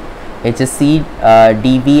using. It's just C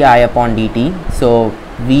dVi upon dt. So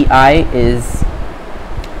Vi is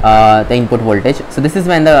the input voltage, so this is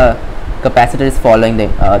when the capacitor is following the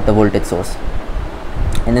voltage source,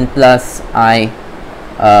 and then plus I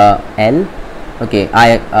L, okay,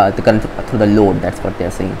 the current through the load, that's what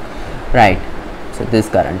they're saying, right? So this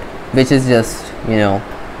current, which is just, you know,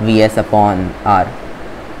 Vs upon R.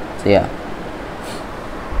 So yeah,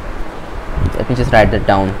 let me just write that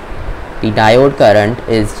down. The diode current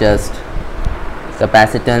is just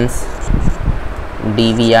capacitance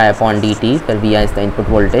dVi upon dt, where Vi is the input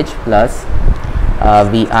voltage, plus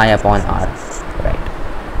Vi upon R, right?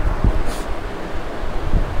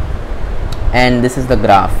 And this is the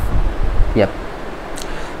graph. Yep.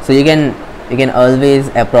 So you can always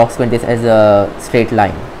approximate this as a straight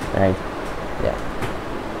line, right? Yeah.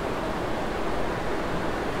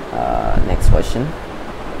 Next question.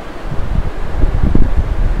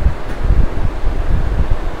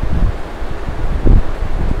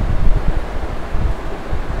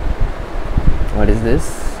 What is this?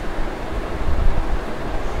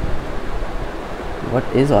 What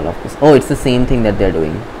is all of this? Oh, it's the same thing that they're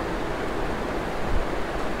doing.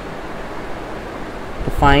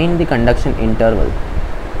 To find the conduction interval.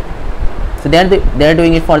 So they're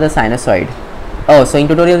doing it for the sinusoid. Oh, so in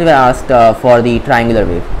tutorial we were asked for the triangular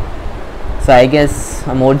wave. So I guess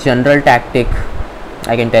a more general tactic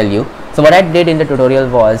I can tell you. So what I did in the tutorial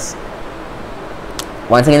was,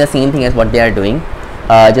 once again, the same thing as what they are doing.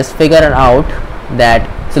 Just figure out that,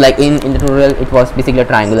 so like in the tutorial it was basically a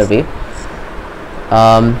triangular wave.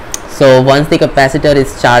 So once the capacitor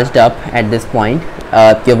is charged up at this point,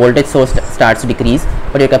 your voltage source starts to decrease,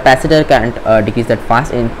 but your capacitor can't decrease that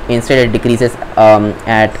fast. Instead it decreases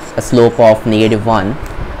at a slope of -1,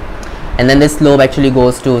 and then this slope actually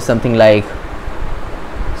goes to something like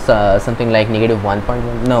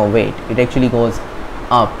 -1.1. no, wait, it actually goes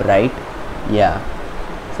up, right? Yeah,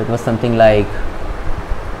 so it was something like,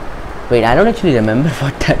 wait, I don't actually remember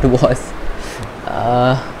what that was.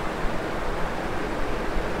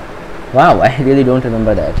 Wow, I really don't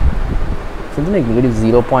remember that. Something like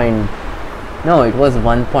 -0. No, it was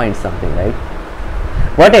 1 point something, right?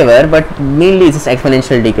 Whatever, but mainly it's just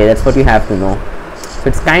exponential decay. That's what you have to know. So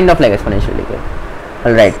it's kind of like exponential decay.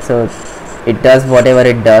 Alright, so it does whatever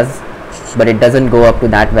it does, but it doesn't go up to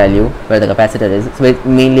that value where the capacitor is. So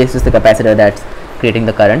mainly it's just the capacitor that's creating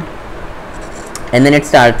the current, and then it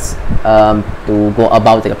starts to go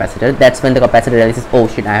above the capacitor. That's when the capacitor realizes, oh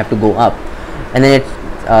shit, I have to go up, and then it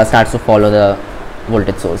starts to follow the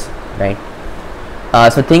voltage source, right?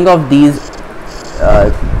 So think of this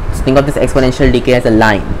exponential decay as a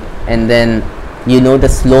line, and then you know the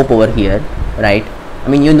slope over here, right? I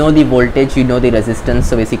mean, you know the voltage, you know the resistance,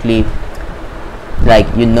 so basically, like,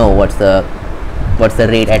 you know what's the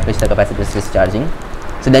rate at which the capacitor is discharging.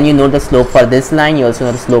 So then you know the slope for this line, you also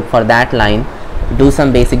know the slope for that line. Do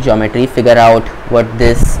some basic geometry, figure out what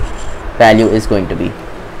this value is going to be,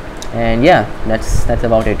 and yeah, that's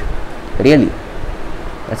about it, really.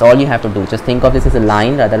 That's all you have to do. Just think of this as a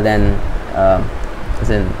line rather than as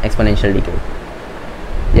an exponential decay.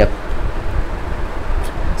 Yep.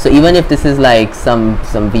 So even if this is like some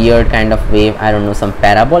weird kind of wave, I don't know, some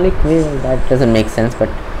parabolic wave, that doesn't make sense, but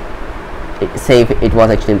say if it was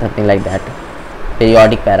actually something like that,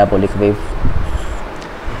 periodic parabolic wave,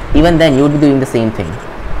 even then you would be doing the same thing.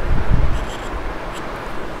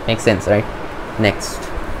 Makes sense, right? Next.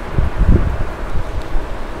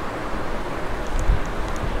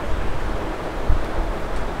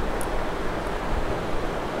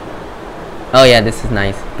 Oh yeah, this is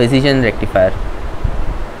nice. Precision rectifier.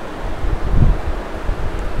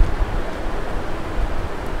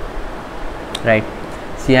 Right.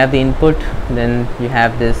 So you have the input, then you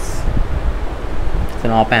have this. It's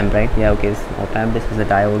an op amp, right? Yeah, okay. It's op amp. This is a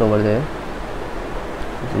diode over there.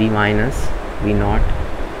 V minus, V naught.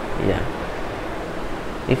 Yeah.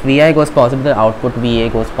 If Vi goes positive, the output Va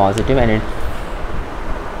goes positive, and it.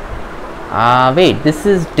 Wait. This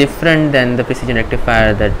is different than the precision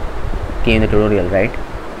rectifier that came in the tutorial, right?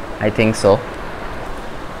 I think so.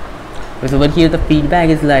 Because over here the feedback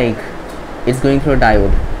is like it's going through a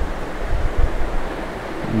diode.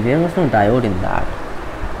 There was no diode in that.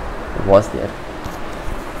 It was there.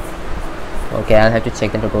 Okay, I'll have to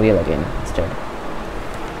check the tutorial again instead.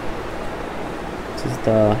 This is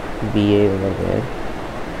the VA over there.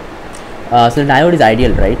 So the diode is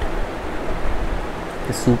ideal, right?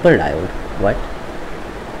 The super diode. What?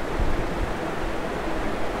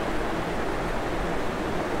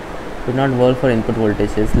 Could not work for input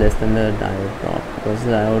voltages less than the diode drop because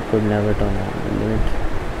the diode could never turn on. Limit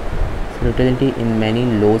utility in many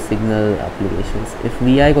low signal applications. If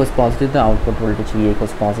Vi goes positive, the output voltage Va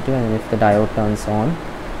goes positive, and if the diode turns on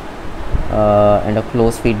and a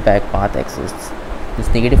closed feedback path exists, this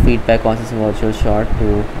negative feedback causes a virtual short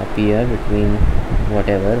to appear between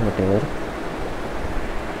whatever.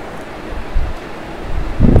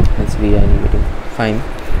 That's Vi negative. Fine.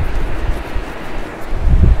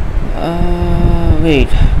 Wait,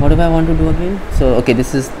 what do I want to do again? So okay,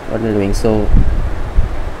 this is what we're doing. So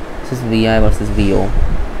this is Vi versus Vo.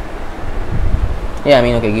 Yeah, I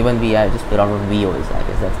mean, okay, given Vi, just figure out what Vo is. I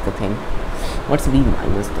guess that's the thing. What's V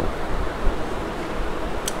minus though?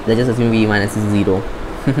 Let's just assume V minus is 0.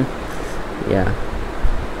 Yeah.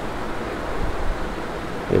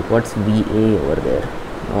 Wait, what's VA over there?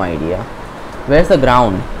 No idea. Where's the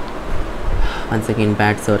ground? Once again,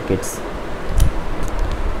 bad circuits.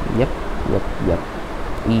 Yep.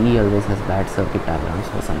 EE always has bad circuit diagrams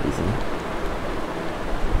for some reason.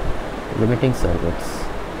 Limiting circuits.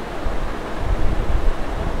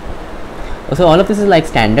 So all of this is like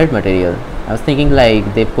standard material. I was thinking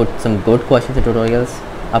like they put some good questions in tutorials.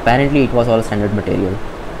 Apparently it was all standard material.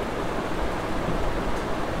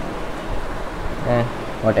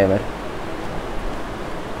 Whatever.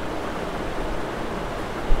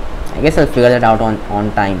 I guess I'll figure that out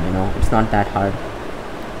on time, you know. It's not that hard.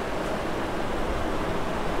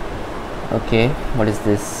 Okay, what is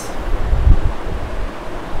this?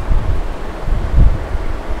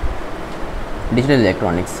 Digital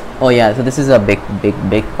electronics. Oh yeah, so this is a big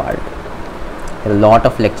part. There are a lot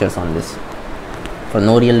of lectures on this for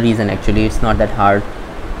no real reason. Actually, it's not that hard.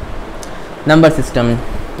 Number system,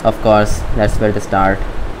 of course, that's where to start.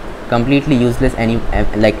 Completely useless.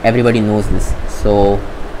 Like everybody knows this. So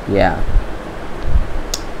yeah,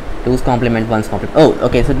 2's complement, 1's complement. Oh,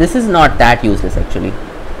 okay, so this is not that useless actually.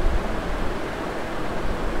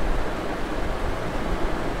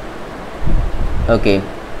 Okay,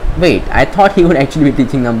 wait, I thought he would actually be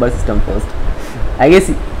teaching number system first. I guess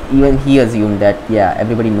even he assumed that, yeah,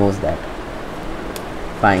 everybody knows that.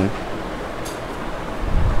 Fine.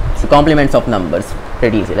 So complements of numbers,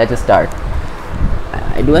 pretty easy. Let's just start.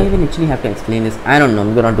 Do I even actually have to explain this? I don't know,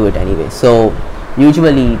 I'm gonna do it anyway. So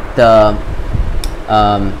usually the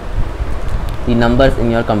numbers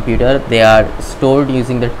in your computer, they are stored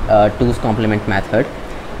using the 2's complement method.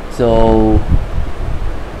 So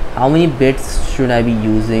how many bits should I be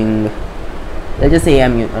using? Let's just say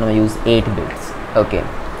I'm going to use 8 bits. Okay.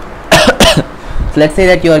 So let's say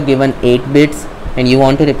that you are given 8 bits and you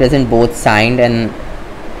want to represent both signed and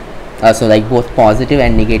so like both positive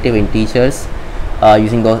and negative integers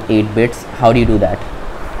using those 8 bits. How do you do that?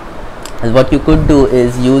 And what you could do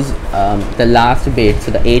is use the last bit,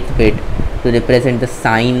 so the 8th bit, to represent the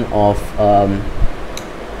sign of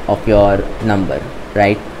your number,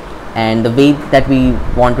 right? And the way that we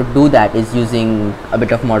want to do that is using a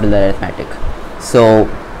bit of modular arithmetic. So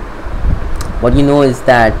what you know is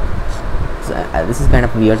that, so this is kind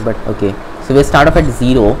of weird, but okay, so we start off at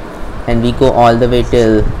 0 and we go all the way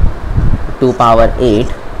till 2 power 8.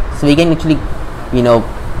 So we can actually, you know,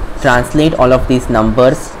 translate all of these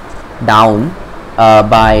numbers down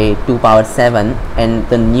by 2 power 7, and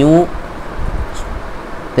the new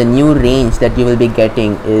range that you will be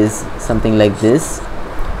getting is something like this.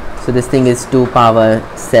 So this thing is 2 power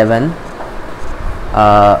 7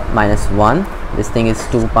 minus 1. This thing is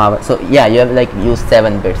 2 power, so yeah, you have like used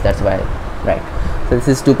 7 bits, that's why, right? So this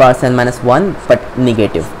is 2 power 7 minus 1 but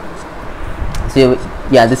negative. So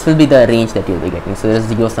yeah, this will be the range that you'll be getting. So there's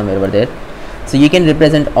 0 somewhere over there. So you can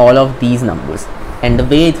represent all of these numbers, and the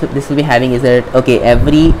way this will be having is that, okay,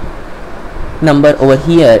 every number over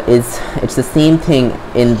here is, it's the same thing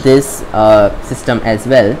in this system as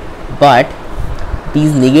well, but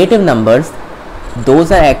these negative numbers,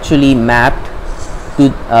 those are actually mapped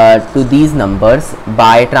to these numbers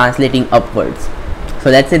by translating upwards. So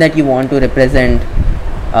let's say that you want to represent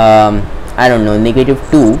I don't know,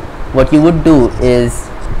 -2. What you would do is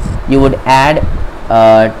you would add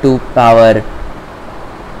 2 power,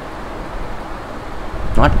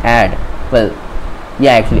 not add, well,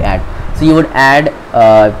 yeah, actually add. So you would add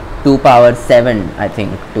 2 power 7, I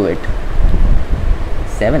think, to it.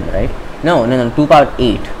 7, right? No, 2 power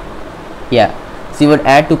 8. Yeah, so you would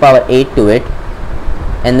add 2 power 8 to it,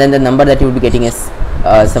 and then the number that you would be getting is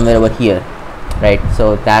somewhere over here, right?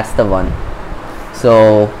 So that's the one.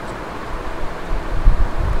 So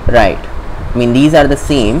right, I mean, these are the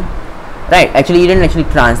same, right? Actually, you didn't actually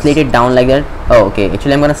translate it down like that. Oh, okay,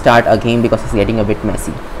 actually I'm gonna start again because it's getting a bit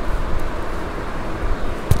messy.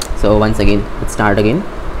 So once again, let's start again.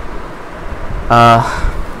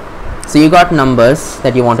 So you got numbers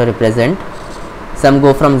that you want to represent. Some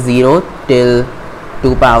go from 0 till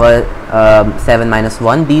 2 power 7 minus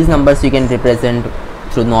 1. These numbers you can represent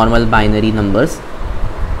through normal binary numbers,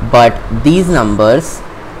 but these numbers,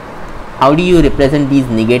 how do you represent these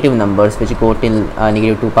negative numbers which go till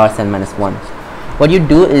 -2 power 7 minus 1? What you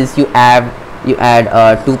do is you add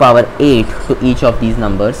 2 power 8 to each of these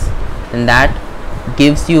numbers, and that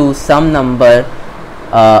gives you some number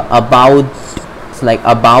about, so like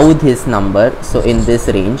about this number, so in this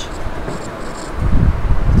range,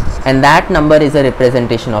 and that number is a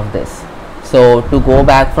representation of this. So to go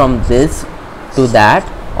back from this to that,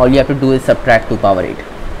 all you have to do is subtract 2 power 8,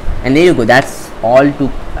 and there you go. That's all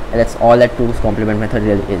that 2's complement method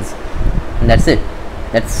really is, and that's it.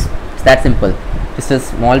 It's that simple. Just a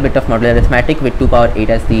small bit of modular arithmetic with 2 power 8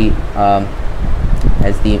 as the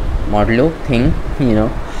modulo thing, you know,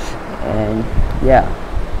 and yeah.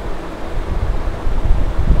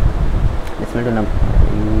 Let's move to number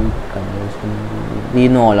conversion. We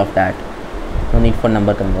know all of that. No need for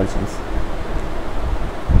number conversions.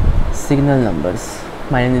 Signal numbers.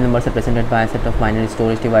 Binary numbers are represented by a set of binary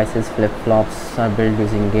storage devices. Flip-flops are built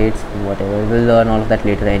using gates, whatever. We'll learn all of that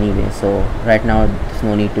later anyway, so right now there's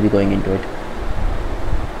no need to be going into it.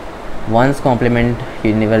 One's complement,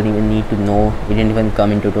 you never even need to know. It didn't even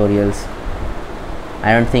come in tutorials.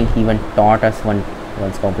 I don't think he even taught us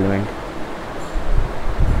one's complement.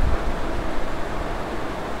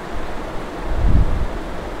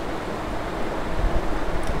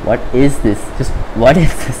 What is this? Just what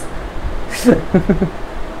is this?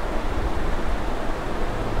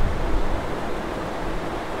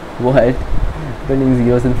 What? Putting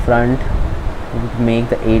zeros in front would make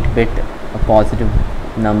the 8-bit a positive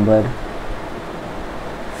number.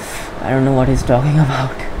 I don't know what he's talking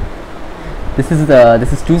about. This is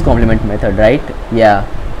 2's complement method, right? Yeah.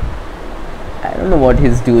 I don't know what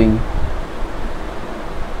he's doing.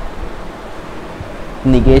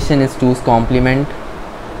 Negation is 2's complement.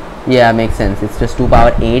 Yeah, makes sense. It's just 2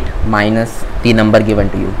 power 8 minus the number given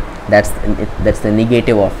to you. That's the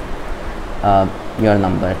negative of your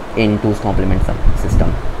number in 2's complement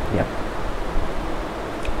system. Yep.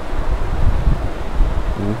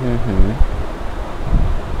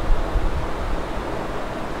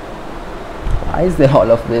 Why is there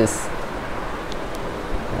all of this?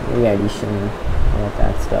 Addition, all of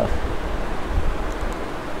that stuff.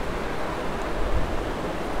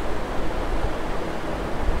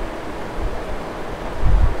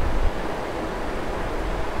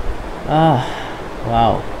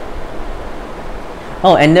 Wow.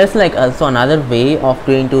 Oh, and there's like also another way of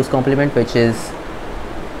doing 2's complement, which is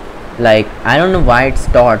like, I don't know why it's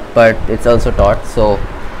taught, but it's also taught. So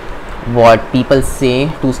what people say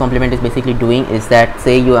 2's complement is basically doing is that,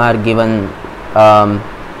 say you are given an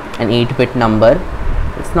 8-bit number.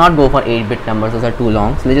 Let's not go for 8-bit numbers, those are too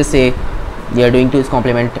long. So let's just say you are doing 2's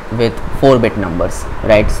complement with 4-bit numbers,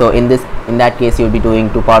 right? So in that case you will be doing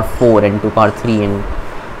 2 power 4 and 2 power 3 and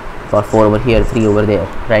for 4 over here, 3 over there,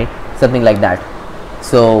 right? Something like that.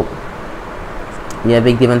 So you have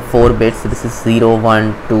been given 4 bits, so this is 0,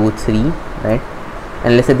 1, 2, 3, right?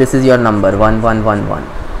 And let's say this is your number 1, 1, 1, 1.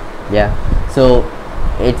 Yeah, so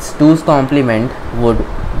its 2's complement would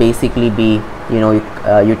basically be, you know,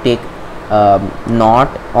 you take naught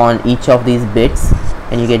on each of these bits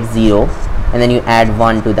and you get 0, and then you add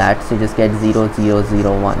 1 to that, so you just get 0, 0,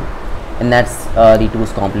 0, 1, and that's the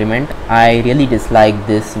 2's complement. I really dislike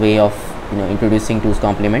this way of, you know, introducing 2's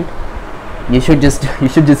complement. You should just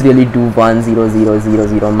really do 1, 0, 0, 0,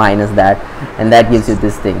 0 minus that, and that gives you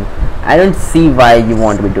this thing. I don't see why you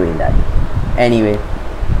want to be doing that. Anyway,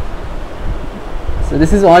 so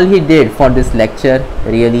this is all he did for this lecture,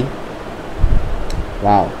 really.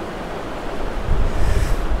 Wow.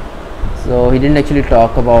 So he didn't actually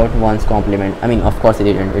talk about 1's complement. I mean, of course he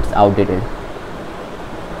didn't, it's outdated.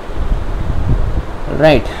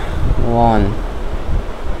 Right, 1.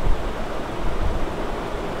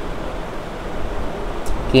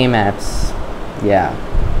 K-maps. Yeah.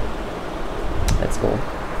 Let's go.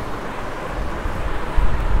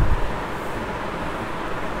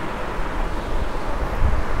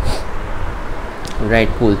 Right,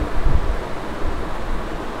 cool.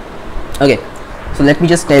 Okay, so let me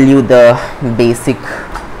just tell you the basic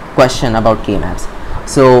question about K-maps.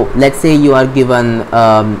 So let's say you are given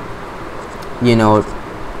you know,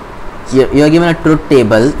 you're given a truth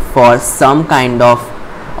table for some kind of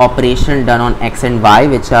operation done on x and y,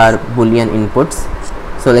 which are boolean inputs.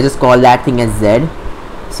 So let's just call that thing as z.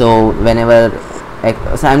 So whenever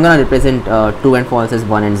so I'm gonna represent true and false as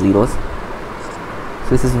 1 and 0s. So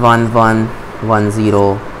this is 1 1 1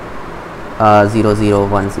 0 0 0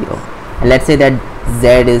 1 0, and let's say that z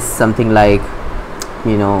is something like,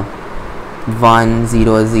 you know, 1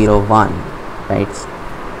 0 0 1, right?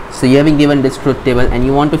 So you have been given this truth table and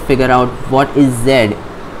you want to figure out what is z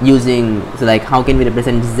using, so like how can we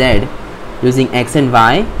represent z using x and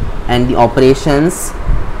y and the operations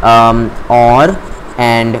or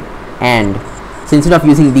and. So instead of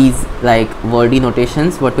using these like wordy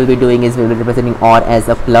notations, what we'll be doing is we'll be representing or as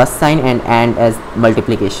a plus sign and as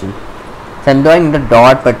multiplication. So I'm doing the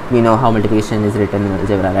dot, but you know how multiplication is written in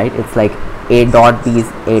algebra, right? It's like a dot b is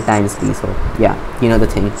a times b. So yeah, you know the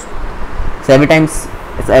thing. So every time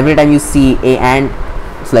you see a and,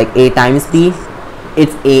 it's like a times b,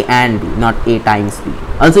 it's a and b, not a times b.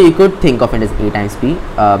 Also you could think of it as a times b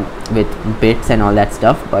with bits and all that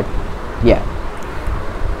stuff, but yeah.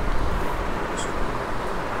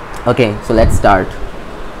 Okay, so let's start.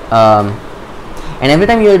 And every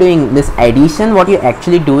time you are doing this addition, what you're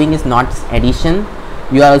actually doing is not addition,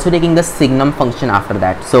 you are also taking the signum function after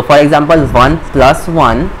that. So for example, 1 plus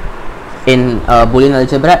 1 in Boolean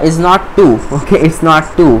algebra is not 2. Okay, it's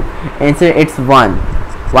not 2, instead it's 1.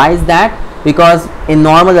 Why is that? Because in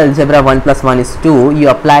normal algebra 1 plus 1 is 2, you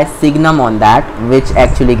apply signum on that, which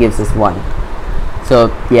actually gives us 1.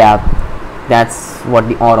 So yeah, that's what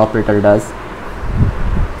the OR operator does.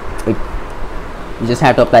 You just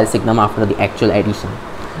have to apply signum after the actual addition.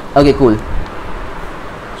 Okay, cool.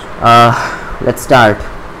 Let's start.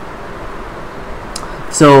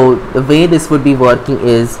 So the way this would be working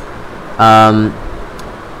is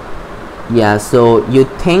yeah, so you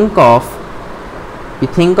think of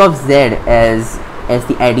z as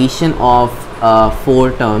the addition of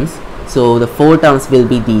 4 terms. So the 4 terms will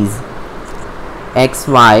be these: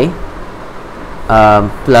 xy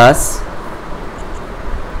plus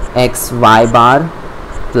xy bar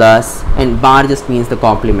plus, and bar just means the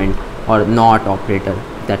complement or not operator,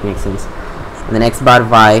 if that makes sense, and then x bar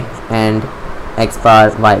y and x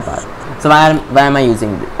bar y bar. So why am I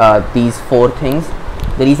using these 4 things?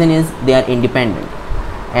 The reason is they are independent,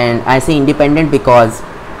 and I say independent because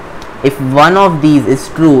if one of these is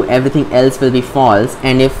true, everything else will be false,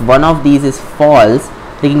 and if one of these is false,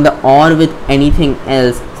 taking the OR with anything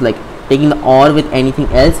else, like taking the OR with anything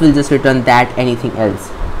else will just return that anything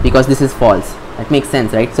else, because this is false. That makes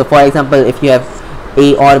sense, right? So for example, if you have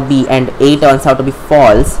a or b and a turns out to be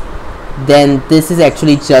false, then this is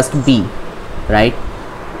actually just b, right?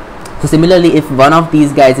 So similarly, if one of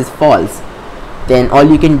these guys is false, then what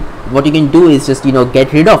you can do is just, you know,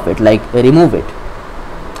 get rid of it, like remove it.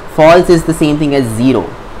 False is the same thing as 0,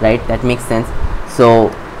 right? That makes sense. So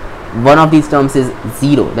one of these terms is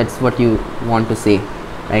 0, that's what you want to say,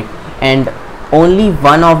 right? And only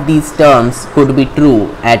one of these terms could be true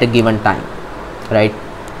at a given time, right?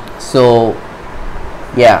 So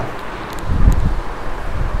yeah,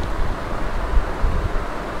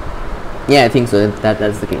 I think so,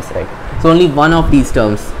 that's the case, right? So only one of these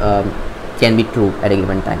terms can be true at a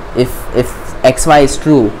given time. If xy is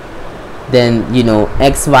true, then you know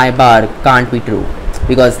xy bar can't be true,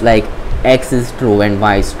 because like x is true and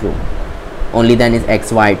y is true, only then is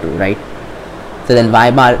xy true, right? So then y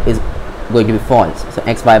bar is going to be false, so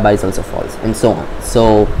xy bar is also false, and so on.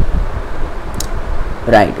 So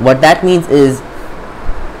right, what that means is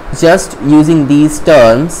just using these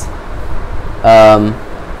terms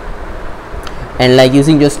and like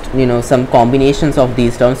using just, you know, some combinations of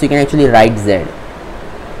these terms, you can actually write z.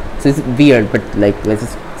 So it's weird, but like let's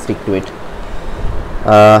just stick to it.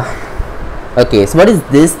 Okay, so what is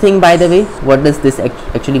this thing, by the way? What does this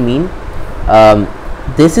actually mean?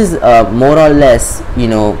 This is more or less, you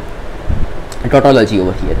know, a tautology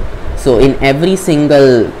over here. So in every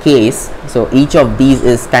single case, so each of these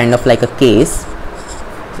is kind of like a case.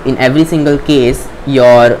 In every single case,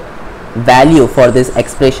 your value for this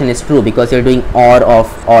expression is true, because you're doing OR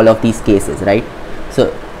of all of these cases, right?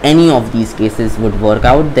 So any of these cases would work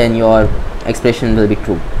out, then your expression will be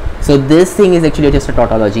true. So this thing is actually just a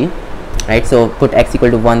tautology, right? So put x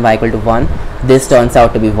equal to 1, y equal to 1, this turns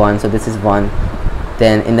out to be 1, so this is 1,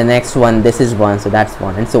 then in the next one this is 1, so that's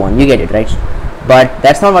 1, and so on. You get it, right? But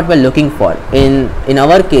that's not what we're looking for. In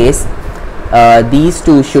our case, these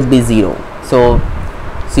two should be 0. So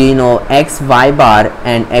you know, x y bar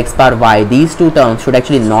and x bar y, these two terms should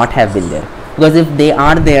actually not have been there, because if they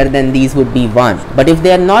are there, then these would be 1, but if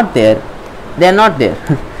they are not there, they are not there.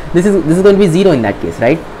 this is going to be 0 in that case,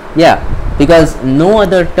 right? Yeah, because no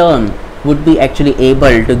other term would be actually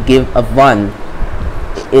able to give a 1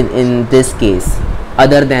 in this case,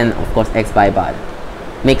 other than of course x y bar.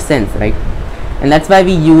 Makes sense, right? And that's why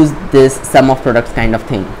we use this sum of products kind of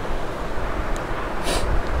thing.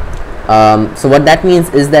 So what that means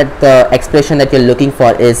is that the expression that you're looking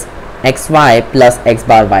for is xy plus x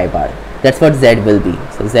bar y bar. That's what z will be.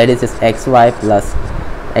 So z is just xy plus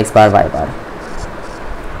x bar y bar.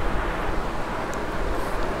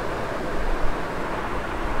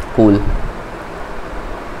 Cool.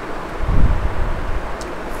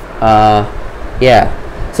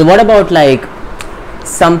 Yeah. So what about like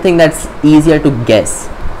something that's easier to guess?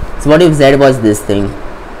 So what if z was this thing?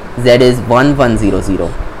 Z is 1 1 0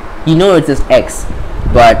 0. You know it's just x,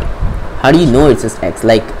 but how do you know it's just x?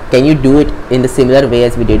 Like, can you do it in the similar way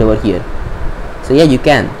as we did over here? So yeah, you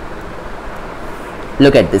can.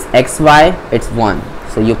 Look at this, xy, it's 1,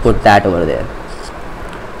 so you put that over there.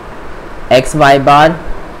 Xy bar,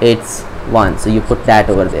 it's 1, so you put that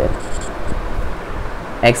over there.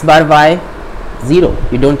 X bar y, 0,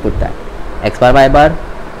 you don't put that. X bar y bar,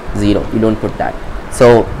 0, you don't put that.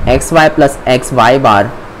 So xy plus xy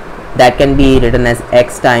bar, that can be written as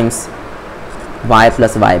x times y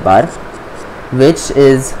plus y bar, which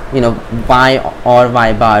is, you know, y or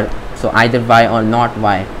y bar, so either y or not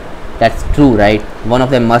y. That's true, right? One of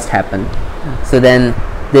them must happen. So then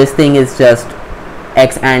this thing is just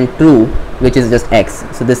x and true, which is just x.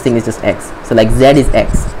 So this thing is just x. So like z is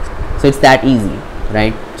x. So it's that easy,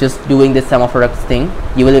 right? Just doing this sum of products thing,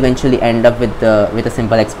 you will eventually end up with a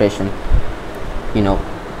simple expression, you know.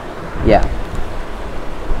 Yeah.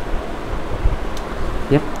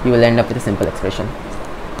 Yep, you will end up with a simple expression.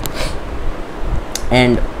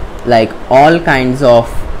 And like all kinds of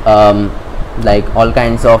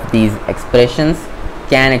these expressions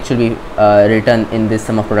can actually be written in this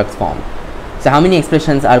sum of products form. So how many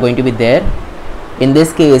expressions are going to be there? In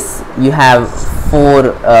this case, you have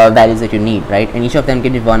 4 values that you need, right? And each of them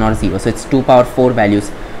can be 1 or 0. So it's 2 power 4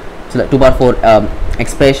 values. So like 2 power 4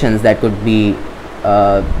 expressions that could be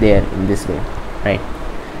there in this way, right?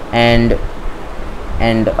 And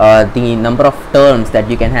the number of terms that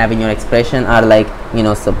you can have in your expression are like, you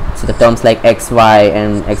know, so the terms like x, y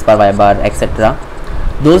and x bar, y bar, etc.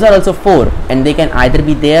 Those are also 4, and they can either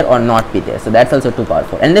be there or not be there. So that's also 2 power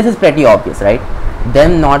 4. And this is pretty obvious, right?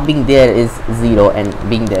 Them not being there is 0 and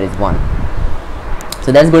being there is 1.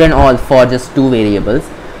 So that's good and all for just 2 variables.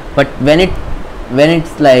 But when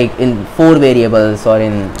it's like in 4 variables or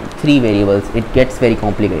in 3 variables, it gets very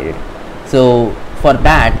complicated. So for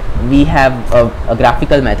that, we have a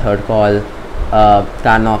graphical method called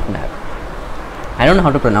Karnaugh map. I don't know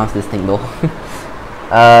how to pronounce this thing though.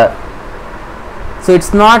 So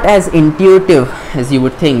it's not as intuitive as you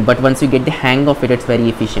would think, but once you get the hang of it, it's very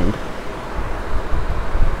efficient.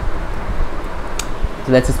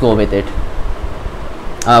 So let's just go with it.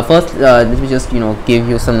 First, let me just, you know, give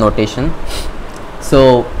you some notation.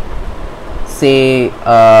 So say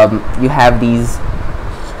you have these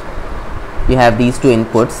 2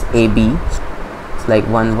 inputs a b. It's like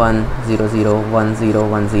 1 1 0 0 1 0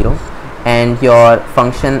 1 0, and your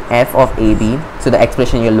function f of ab, so the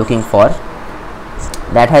expression you're looking for,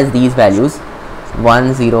 that has these values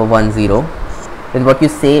 1 0 1 0. Then what you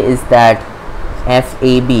say is that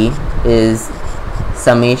fab is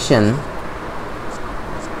summation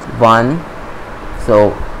 1,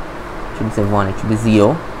 so it shouldn't say 1, it should be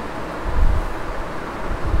 0.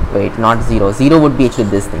 Wait, not 0. 0 would be actually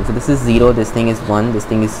this thing. So this is 0, this thing is 1, this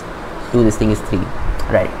thing is 2, this thing is 3.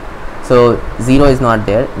 Right. So 0 is not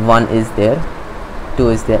there, 1 is there, 2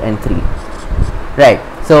 is there, and 3. Right.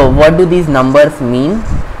 So what do these numbers mean?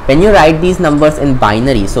 When you write these numbers in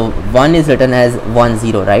binary, so 1 is written as 1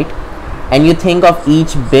 0, right? And you think of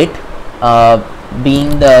each bit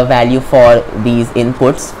being the value for these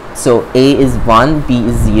inputs. So a is 1, b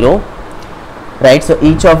is 0, right? So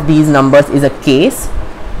each of these numbers is a case.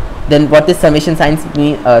 Then what this summation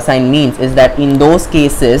sign means is that in those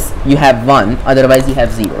cases you have 1, otherwise you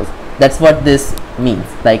have zeros. That's what this means.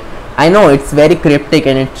 Like I know it's very cryptic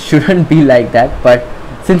and it shouldn't be like that, but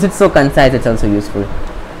since it's so concise, it's also useful.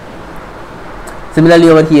 Similarly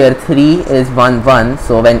over here 3 is 1 1,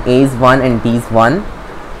 so when A is 1 and D is 1,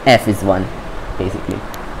 F is 1 basically.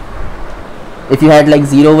 If you had like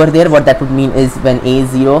 0 over there, what that would mean is when A is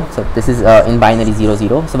 0, so this is in binary 0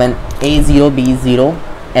 0, so when A is 0, B is 0,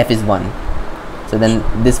 F is 1, so then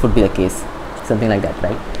this would be the case, something like that,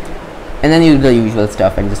 right? And then you do the usual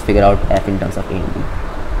stuff and just figure out F in terms of A and B.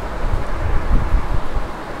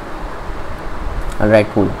 Alright,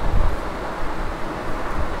 cool.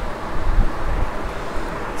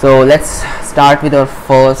 So let's start with our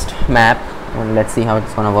first map and let's see how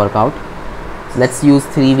it's gonna work out. So let's use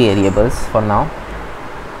 3 variables for now,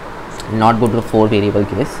 not go to the 4 variable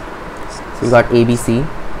case. So you got ABC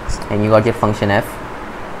and you got your function F.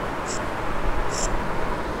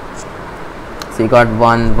 So you got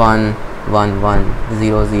 1 1 1 1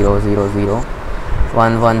 0 0 0 0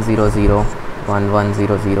 1 1 0 0 1 1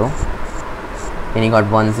 0 0, and you got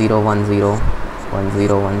 1 0 1 0 1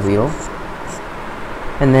 0 1 0.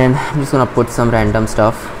 And then I'm just gonna put some random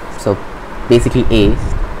stuff, so basically A,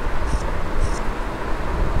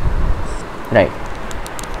 right?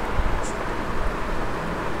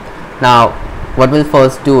 Now what we'll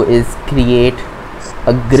first do is create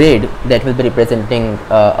a grid that will be representing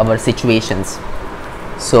our situations.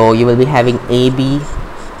 So you will be having A, B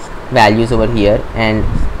values over here and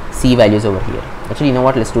C values over here. Actually, you know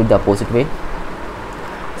what, let's do it the opposite way.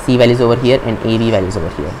 C values over here and AB values over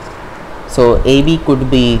here. So AB could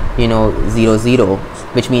be, you know, 0 0,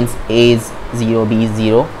 which means A is 0, B is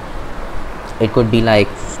 0. It could be like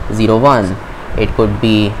 0 1, it could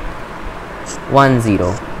be 1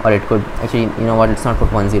 0, or it could, actually, you know what, let's not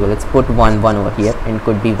put 1 0, let's put 1 1 over here, and it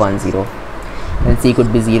could be 1 0, and C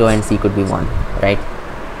could be 0 and C could be 1, right?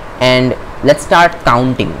 And let's start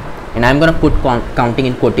counting, and I'm gonna put counting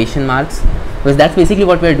in quotation marks because that's basically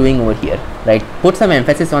what we're doing over here, right? Put some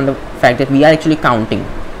emphasis on the fact that we are actually counting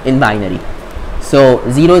in binary. So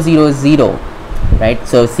 0 0 0, right?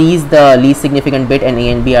 So C is the least significant bit and A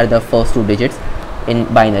and B are the first 2 digits in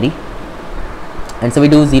binary, and so we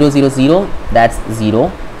do 0 0 0, that's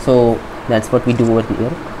 0, so that's what we do over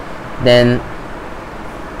here. Then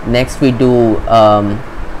next we do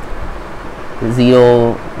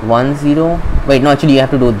 0 1 0, wait, no, actually you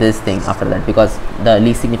have to do this thing after that because the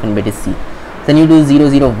least significant bit is C. Then you do 0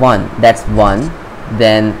 0 1, that's 1,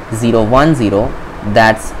 then 0 1 0,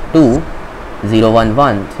 that's 2, 0 1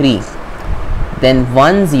 1 3, then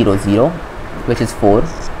 1 0 0, which is 4,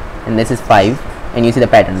 and this is 5, and you see the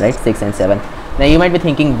pattern, right? 6 and 7. Now you might be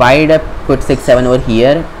thinking, why did I put 6 7 over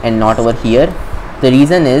here and not over here? The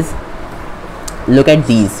reason is, look at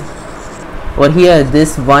these over here,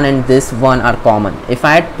 this 1 and this 1 are common. If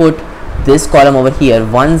I had put this column over here,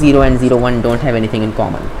 1 0 and 0 1 don't have anything in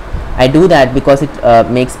common. I do that because it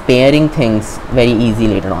makes pairing things very easy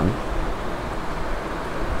later on.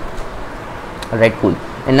 Alright, cool.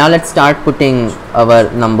 And now let's start putting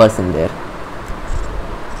our numbers in there.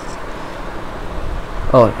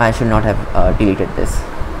 Oh, I should not have deleted this.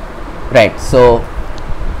 Right, so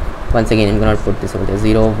once again I'm gonna put this over there.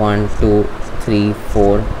 0 1 2 3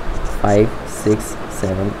 4 5 6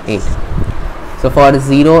 7 8. So for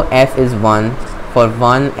 0 F is 1, for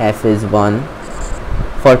 1 F is 1,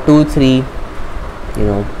 for 2 3, you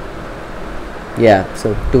know, yeah,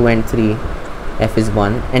 so 2 and 3 F is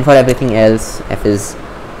 1, and for everything else F is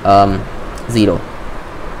 0,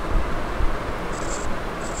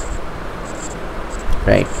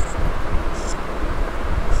 right?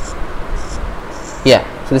 Yeah,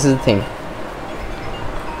 so this is the thing.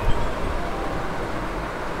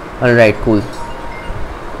 Alright, cool.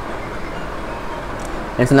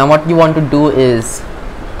 And so now what you want to do is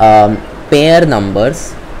pair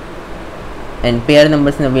numbers, and pair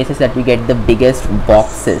numbers in a basis that we get the biggest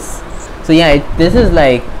boxes. So yeah, this is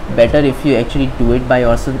like better if you actually do it by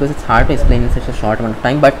yourself because it's hard to explain in such a short amount of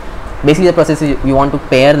time, but basically the process is you want to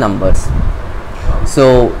pair numbers.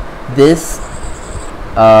 So this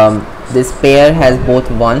this pair has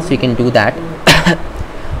both 1, so you can do that.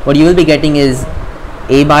 What you will be getting is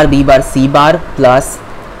A bar, B bar, C bar plus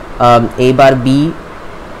A bar, B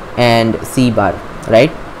and C bar,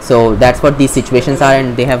 right? So that's what these situations are,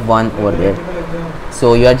 and they have 1 over there.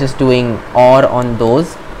 So you are just doing OR on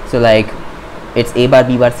those. So like it's A bar,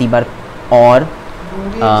 B bar, C bar, or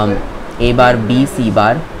A bar, B, C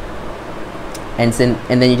bar, and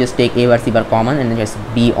then you just take A bar, C bar common, and then just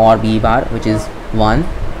B or B bar, which is 1.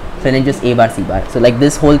 So then just A bar, C bar. So like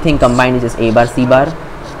this whole thing combined is just A bar, C bar,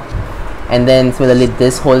 and then similarly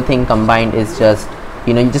this whole thing combined is just,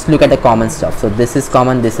 you know, you just look at the common stuff. So this is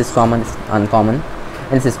common, this is common, this is uncommon,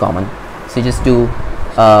 and this is common. So you just do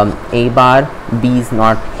a bar, b is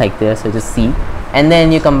not like this, so just c, and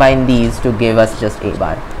then you combine these to give us just a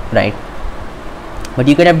bar, right? But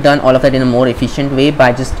you could have done all of that in a more efficient way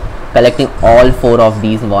by just collecting all 4 of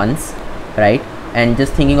these ones, right, and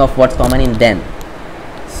just thinking of what's common in them.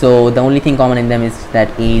 So the only thing common in them is that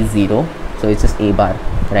a is 0, so it's just a bar,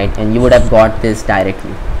 right, and you would have got this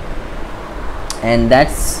directly. And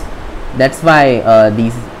that's why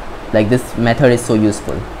this method is so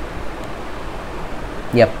useful.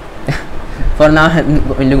 Yep. For now I'm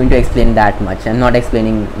going to explain that much. I'm not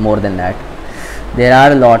explaining more than that. There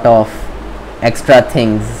are a lot of extra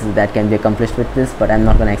things that can be accomplished with this, but I'm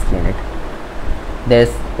not going to explain it. There's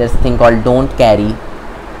a thing called don't carry,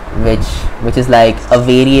 which is like a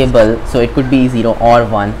variable, so it could be 0 or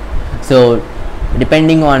 1. So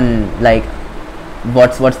depending on like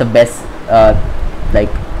what's the best, like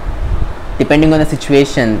depending on the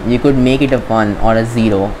situation, you could make it a 1 or a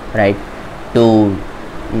 0, right, to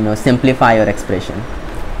simplify your expression.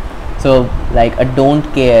 So like a don't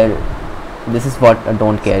care, this is what a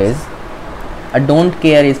don't care is. A don't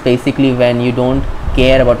care is basically when you don't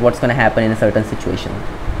care about what's going to happen in a certain situation,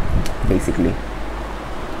 basically.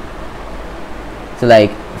 So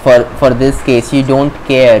like for this case, you don't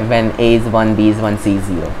care when a is 1, b is 1, c is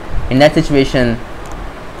 0. In that situation,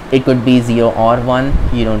 it could be 0 or 1,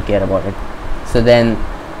 you don't care about it. So then,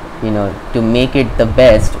 to make it the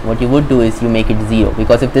best, what you would do is you make it 0,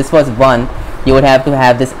 because if this was 1, you would have to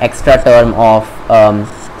have this extra term of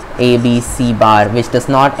a, b, c bar, which does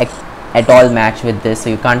not at all match with this, so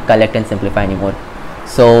you can't collect and simplify anymore.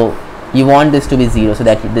 So you want this to be 0 so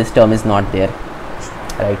that this term is not there,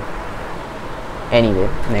 right? Anyway,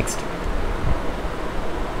 next.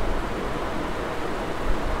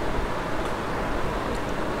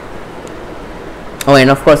 Oh, and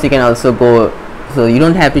of course you can also go, so you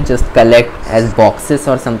don't have to just collect as boxes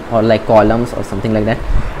or like columns or something like that.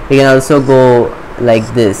 You can also go like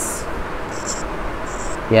this.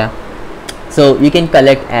 Yeah, so you can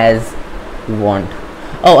collect as you want.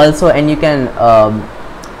 Oh, also, and you can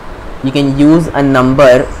use a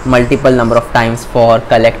multiple number of times for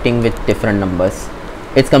collecting with different numbers.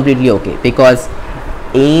 It's completely okay, because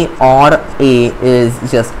a or a is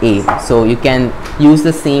just a, so you can use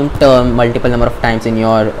the same term multiple number of times in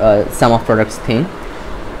your sum of products thing,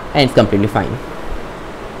 and it's completely fine.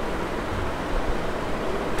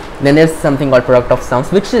 Then there's something called product of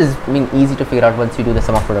sums, which is easy to figure out once you do the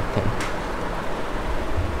sum of product thing.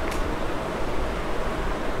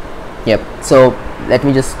 Yep. So let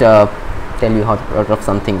me just tell you how the product of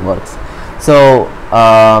something works. So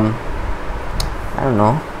I don't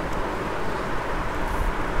know,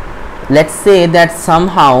 let's say that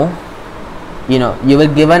somehow you were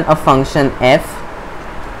given a function f,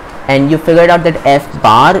 and you figured out that f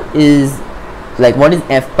bar is like, what is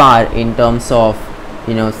f bar in terms of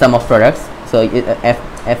sum of products. So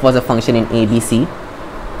f was a function in ABC,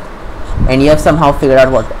 and you have somehow figured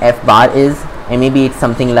out what f bar is, and maybe it's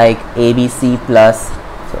something like ABC plus,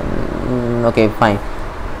 so, okay, fine,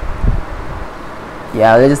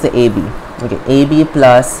 yeah, let's just say AB. Okay, AB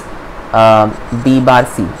plus b bar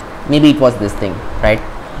c, maybe it was this thing, right?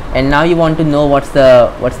 And now you want to know what's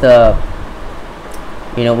f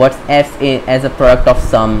as a product of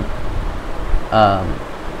sum,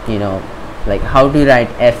 like how do you write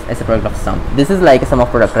f as a product of sum? This is like a sum of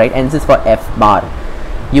product, right? And this is for f bar.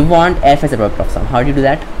 You want f as a product of sum. How do you do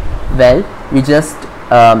that? Well, you just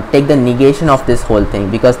take the negation of this whole thing,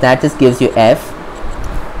 because that just gives you f,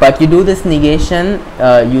 but you do this negation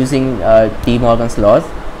using De Morgan's laws.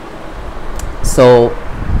 So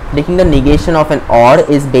taking the negation of an OR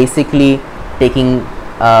is basically taking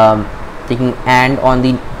AND on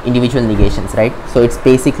the individual negations, right? So it's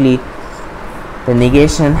basically the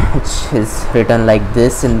negation, which is written like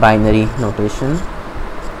this in binary notation,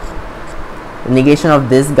 the negation of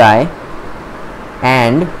this guy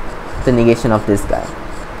and the negation of this guy.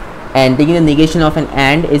 And taking the negation of an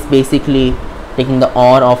AND is basically taking the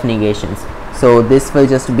OR of negations. So this will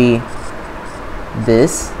just be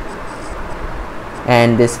this,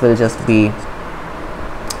 and this will just be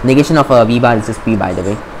negation of a b bar is just b, by the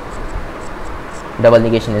way. Double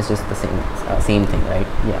negation is just the same thing, right?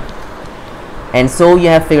 Yeah. And so you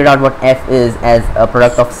have figured out what f is as a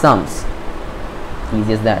product of sums.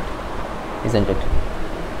 Easy as that, isn't it?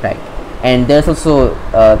 Right. And there's also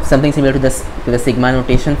something similar to the sigma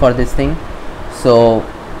notation for this thing. So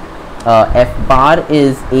f bar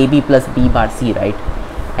is ab plus b bar c, right?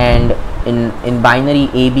 And in binary,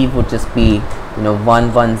 ab would just be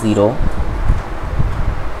 1 1 0.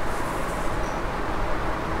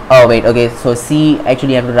 Oh wait, okay, so c,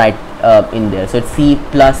 actually you have to write in there, so it's C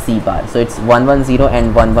plus C bar, so it's 110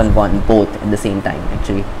 and 111 both at the same time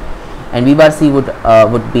actually, and V bar C would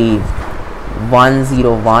be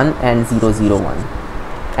 101 and 001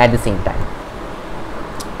 at the same time,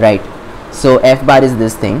 right? So F bar is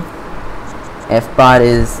this thing. F bar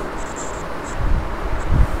is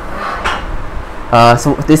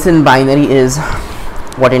so this in binary is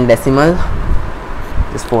what in decimal?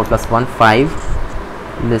 This 4 plus 1, 5.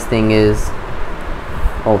 This thing is,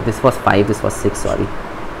 oh, this was 5, this was 6, sorry.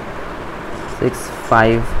 6,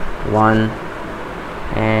 5, 1,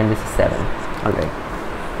 and this is 7. Alright.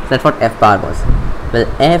 So that's what F bar was. Well,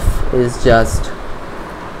 F is just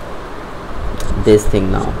this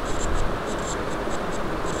thing now.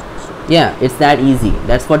 Yeah, it's that easy.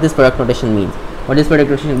 That's what this product notation means. What this product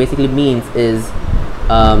notation basically means is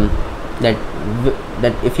that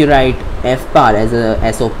if you write F bar as a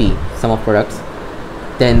SOP, sum of products,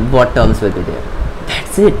 then what terms will be there?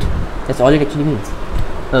 That's it. That's all it actually means.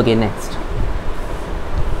 Okay, next.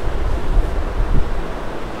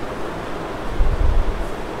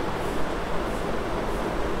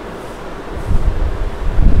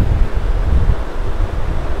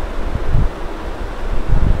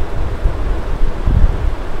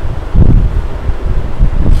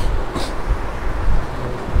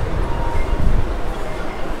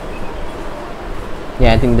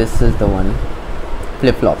 Yeah, I think this is the one.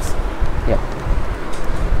 Flip-flops. Yeah.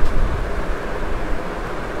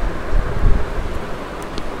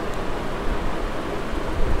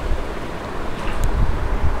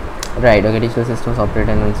 Right, okay, digital systems operate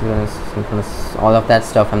and synchronous, all of that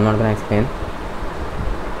stuff I'm not going to explain.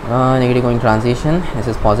 Negative going transition, this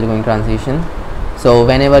is positive going transition. So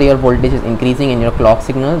whenever your voltage is increasing in your clock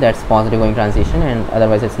signal, that's positive going transition, and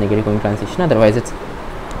otherwise it's negative going transition, otherwise it's,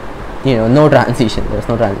 you know, no transition. There's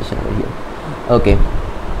no transition over here. Okay.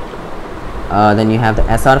 Then you have the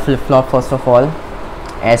SR flip-flop. First of all,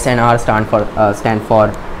 S and R stand for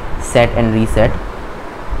set and reset.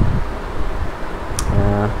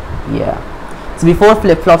 Yeah. So before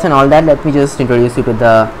flip-flops and all that, let me just introduce you to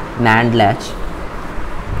the NAND latch.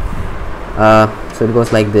 So it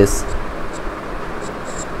goes like this.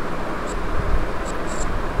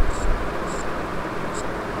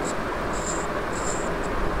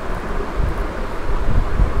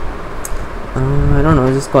 I don't know,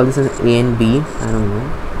 I just call this as A and B, I don't know.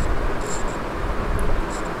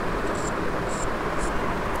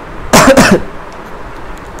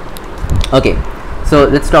 Okay, so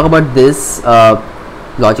let's talk about this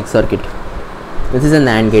logic circuit. This is a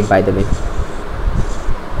NAND gate, by the way,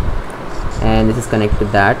 and this is connected to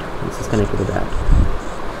that, this is connected to that.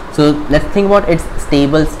 So let's think about its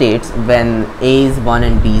stable states when A is 1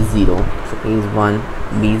 and B is 0. So A is 1,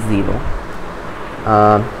 B is 0.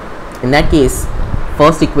 In that case,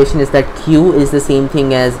 first equation is that Q is the same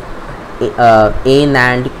thing as A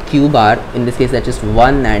NAND Q bar. In this case, that's just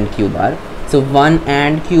 1 NAND Q bar. So 1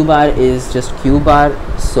 AND Q bar is just Q bar.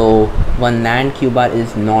 So 1 NAND Q bar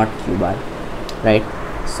is not Q bar, right?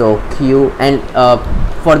 So Q, and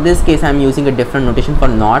for this case, I'm using a different notation for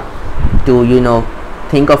not to, you know,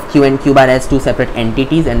 think of Q and Q bar as two separate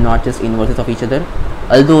entities and not just inverses of each other.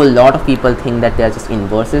 Although a lot of people think that they are just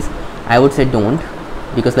inverses, I would say don't,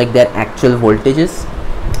 because like they're actual voltages,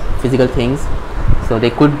 physical things, so they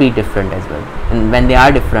could be different as well, and when they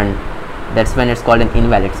are different, that's when it's called an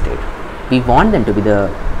invalid state. We want them to be the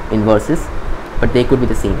inverses, but they could be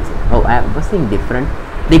the same. Oh, I was saying different,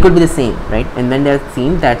 they could be the same, right? And when they're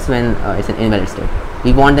same, that's when it's an invalid state.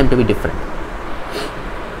 We want them to be different.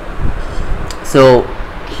 So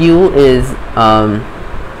Q is A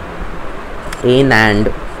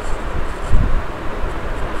NAND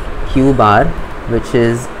Q bar, which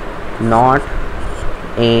is not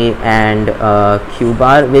A and Q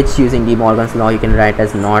bar, which using De Morgan's law you can write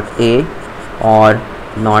as not A or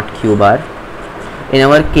not Q bar. In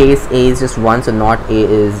our case, A is just 1, so not A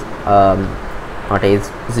is not A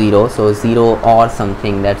is 0, so 0 or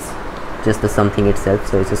something, that's just the something itself,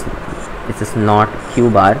 so it's just not Q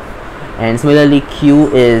bar. And similarly,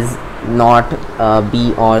 Q is not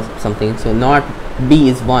B or something, so not B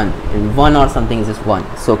is 1 and 1 or something is just 1,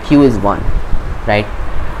 so Q is 1, right?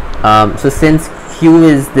 So since Q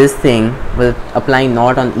is this thing, with applying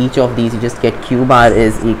not on each of these, you just get Q bar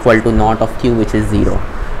is equal to not of Q, which is 0.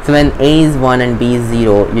 So when A is 1 and B is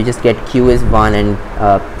 0, you just get Q is 1 and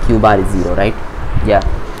Q bar is 0, right? Yeah.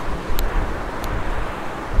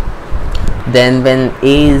 Then when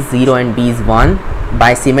A is 0 and B is 1,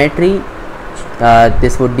 by symmetry,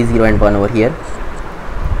 this would be 0 and 1 over here.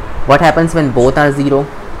 What happens when both are 0?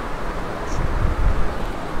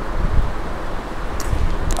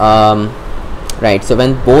 Right, so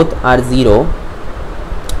when both are 0,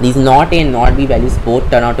 these not A and not B values both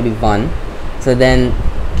turn out to be 1, so then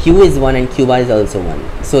Q is 1 and Q bar is also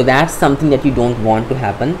 1. So that's something that you don't want to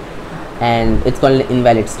happen, and it's called an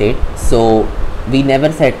invalid state. So we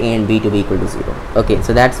never set A and B to be equal to 0. Okay,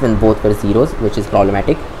 so that's when both were zeros, which is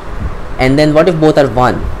problematic. And then what if both are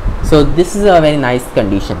 1? So this is a very nice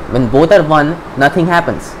condition. When both are 1, nothing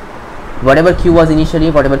happens. Whatever Q was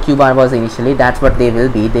initially, whatever Q bar was initially, that's what they will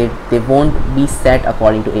be. They won't be set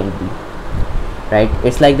according to A and B, right?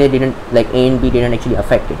 It's like they didn't, like A and B didn't actually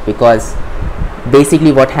affect it, because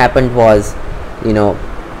basically what happened was, you know,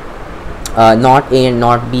 not A and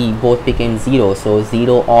not B both became 0, so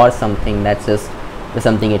 0 or something, that's just the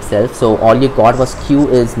something itself. So all you got was Q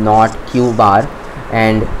is not Q bar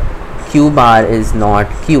and Q bar is not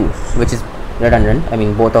Q, which is redundant. I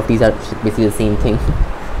mean, both of these are basically the same thing.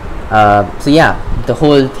 So yeah, the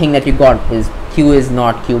whole thing that you got is Q is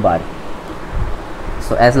not Q bar.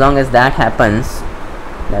 So as long as that happens,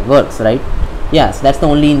 that works, right? Yeah, so that's the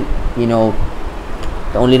only, you know,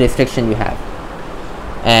 the only restriction you have.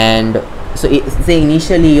 And so say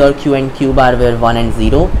initially your Q and Q bar were 1 and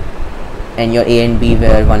 0, and your A and B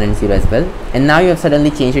were 1 and 0 as well, and now you have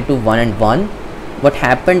suddenly changed it to 1 and 1. What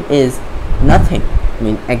happened is nothing. I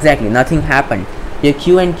mean, exactly nothing happened. Your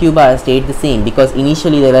Q and Q bar stayed the same because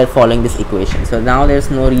initially they were following this equation. So now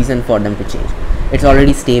there's no reason for them to change. It's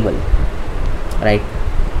already stable, right?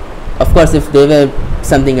 Of course, if they were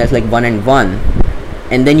something else like 1 and 1,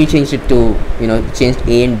 and then you changed it to, you know, changed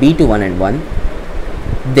A and B to 1 and 1,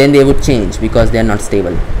 then they would change because they are not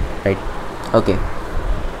stable, right? Okay.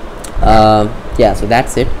 Yeah, so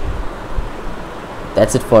that's it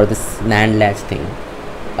for this NAND latch thing.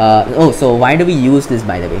 Oh, so why do we use this,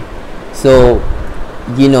 by the way? So,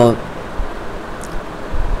 you know,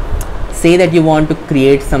 say that you want to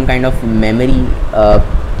create some kind of memory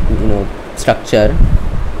you know, structure.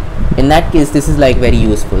 In that case, this is like very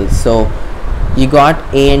useful. So you got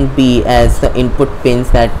A and B as the input pins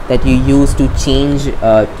that you use to change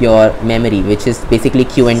your memory, which is basically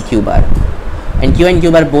Q and Q bar. And Q and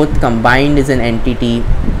Q bar both combined is an entity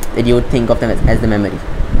that you would think of them as the memory,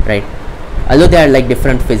 right? Although they are like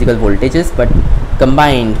different physical voltages, but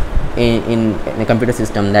combined in a computer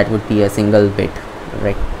system, that would be a single bit,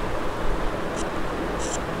 right?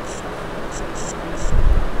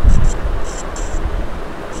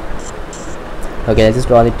 Okay, let's just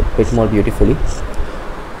draw it a bit more beautifully.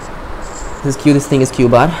 This is Q, this thing is Q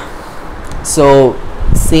bar. So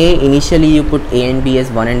say initially you put A and B as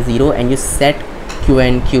 1 and 0, and you set Q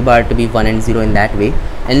and Q bar to be 1 and 0 in that way,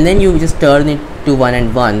 and then you just turn it to 1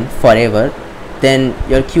 and 1 forever, then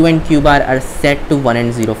your Q and Q bar are set to 1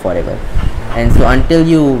 and 0 forever. And so until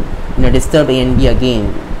you disturb A and B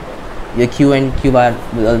again, your Q and Q bar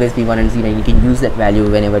will always be 1 and 0, and you can use that value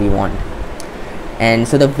whenever you want. And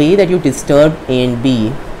so the way that you disturb A and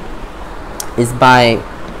B is by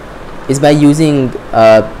using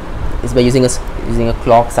a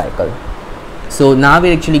clock cycle. So now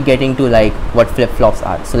we're actually getting to like what flip-flops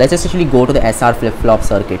are. So let's just actually go to the SR flip-flop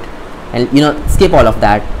circuit, and, you know, skip all of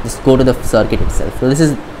that, just go to the circuit itself. So this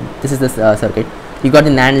is the circuit. You got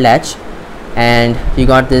the NAND latch, and you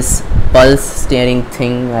got this pulse steering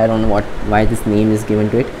thing. I don't know why this name is given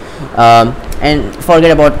to it, and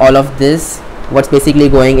forget about all of this. What's basically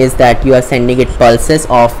going is that you are sending it pulses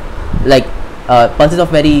of like pulses of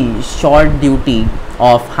very short duty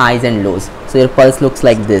of highs and lows. So your pulse looks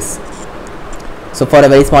like this. So for a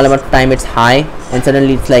very small amount of time it's high, and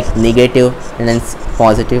suddenly it's like negative, and then it's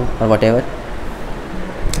positive or whatever.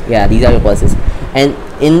 Yeah, these are your pulses. And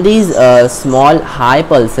in these small high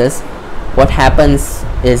pulses, what happens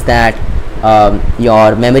is that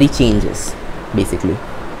your memory changes basically.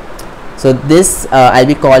 So this I'll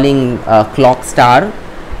be calling clock star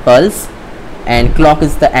pulse, and clock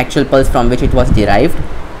is the actual pulse from which it was derived.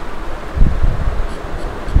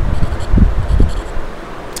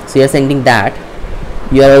 So you're sending that.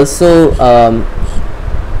 You are also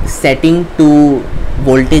setting two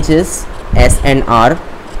voltages, S and R.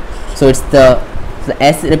 So it's the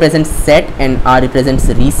S represents set and R represents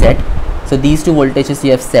reset. So these two voltages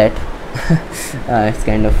you have set. It's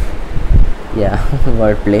kind of, yeah,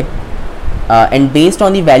 wordplay. And based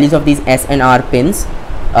on the values of these S and R pins,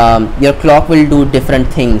 your clock will do different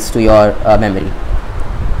things to your memory.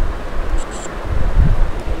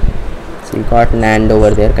 So you got NAND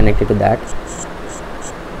over there connected to that.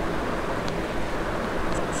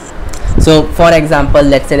 So for example,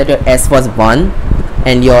 let's say that your S was 1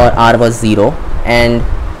 and your R was 0, and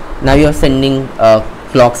now you're sending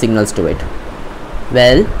clock signals to it.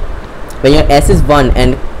 Well, when your S is 1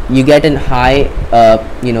 and you get a high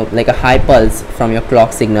like a high pulse from your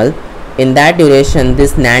clock signal, in that duration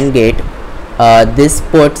this NAND gate this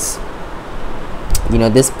puts,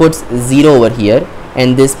 this puts 0 over here,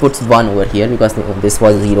 and this puts 1 over here because this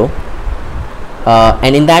was 0.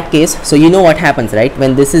 And in that case, so you know what happens, right?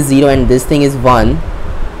 When this is 0 and this thing is 1,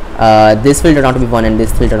 this will turn out to be 1 and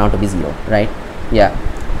this will turn out to be 0, right? Yeah.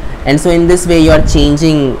 And so in this way you are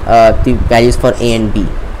changing the values for A and B,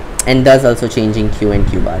 and thus also changing Q and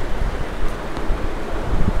Q bar.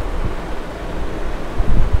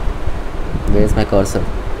 Where is my cursor?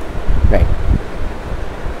 Right.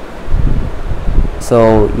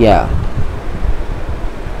 So yeah.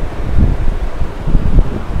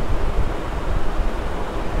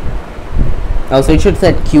 Oh, so it should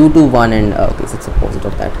set Q to 1 and okay, so it's opposite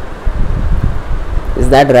of that. Is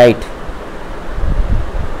that right?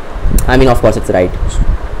 I mean, of course it's right.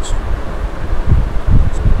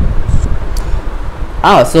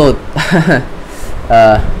 Oh, so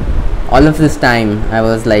all of this time I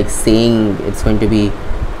was like saying it's going to be,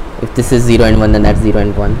 if this is 0 and 1, then that's 0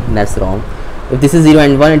 and 1. That's wrong. If this is 0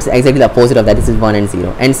 and 1, it's exactly the opposite of that. This is 1 and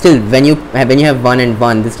 0. And still, when you have 1 and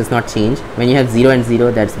 1, this does not change. When you have 0 and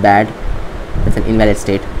 0, that's bad. That's an invalid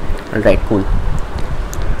state. Alright, cool.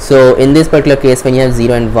 So in this particular case, when you have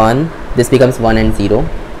 0 and 1, this becomes 1 and 0,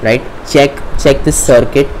 right? Check this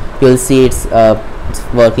circuit. You'll see it's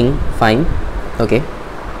working fine. Okay.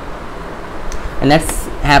 And that's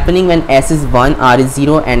happening when S is 1, R is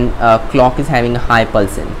 0, and clock is having a high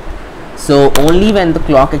pulse in. So only when the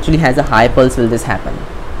clock actually has a high pulse will this happen,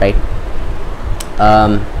 right?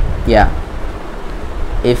 Yeah.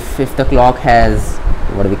 If the clock has,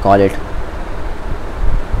 what do we call it?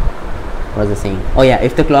 What was I saying? Oh yeah,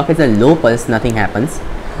 if the clock has a low pulse, nothing happens,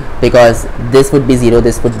 because this would be 0,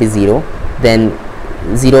 this would be 0. Then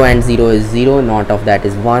 0 and 0 is 0. Not of that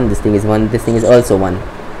is 1. This thing is 1. This thing is also 1.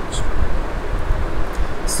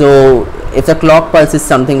 So if the clock pulse is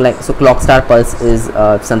something like, so clock star pulse is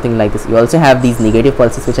something like this. You also have these negative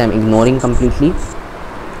pulses, which I'm ignoring completely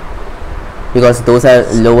because those are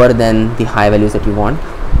lower than the high values that you want,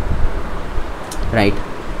 right?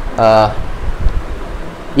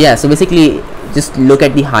 Yeah, so basically just look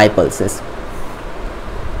at the high pulses.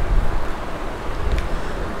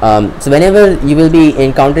 So whenever you will be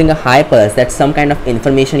encountering a high pulse, that's some kind of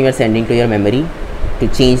information you are sending to your memory to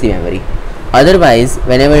change the memory. Otherwise,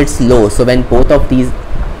 whenever it's low, so when both of these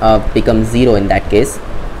become 0 in that case,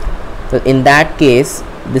 so in that case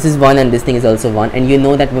this is 1 and this thing is also 1, and you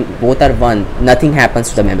know that when both are 1, nothing happens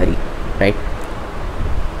to the memory, right?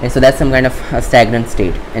 And so that's some kind of a stagnant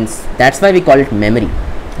state, and that's why we call it memory,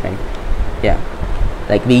 right? Yeah,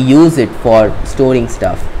 like we use it for storing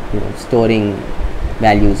stuff, storing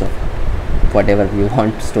values of whatever you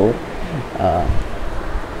want to store.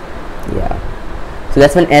 Yeah, so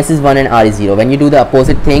that's when S is 1 and R is 0. When you do the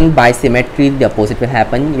opposite thing by symmetry, the opposite will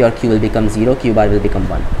happen. Your Q will become 0, Q bar will become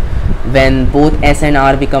 1. When both S and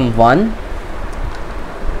R become 1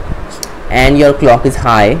 and your clock is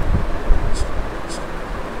high,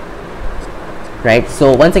 right?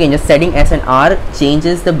 So once again, just setting S and R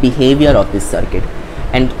changes the behavior of this circuit,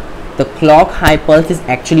 and the clock high pulse is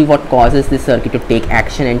actually what causes this circuit to take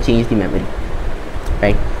action and change the memory,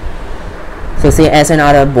 right? So say S and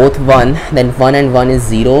R are both 1, then 1 and 1 is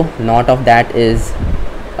 0. Not of that is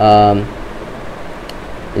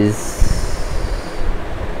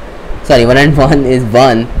sorry, 1 and 1 is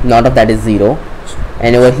 1. Not of that is 0,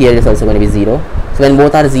 and over here is also going to be 0. So when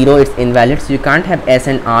both are 0, it's invalid. So you can't have S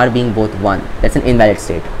and R being both 1. That's an invalid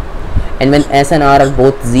state. And when S and R are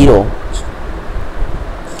both 0,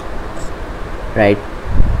 right,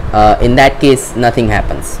 in that case nothing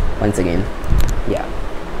happens once again. Yeah,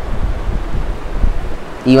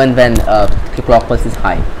 even when clock pulse is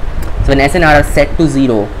high. So when S and R are set to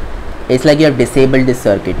 0, it's like you have disabled this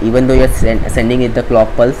circuit. Even though you are sending it the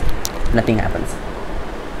clock pulse, nothing happens.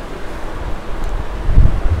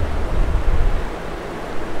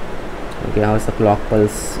 Okay, how is the clock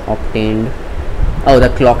pulse obtained? Oh, the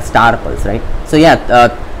clock star pulse, right? So yeah,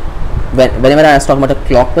 whenever I was talking about the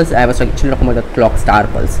clock pulse, I was actually talking about the clock star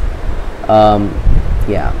pulse.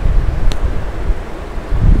 Yeah.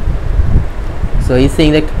 So he's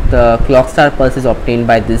saying that the clock star pulse is obtained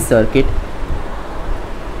by this circuit.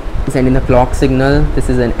 Sending the clock signal. This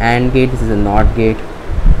is an AND gate. This is a NOT gate.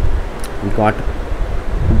 We got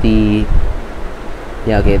the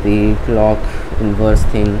the clock inverse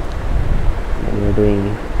thing, and we're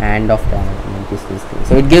doing AND of that, and this thing.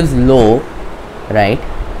 So it gives low, right?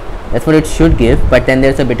 That's what it should give, but then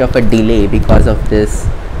there's a bit of a delay because of this.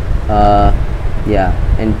 Yeah,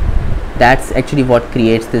 and that's actually what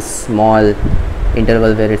creates this small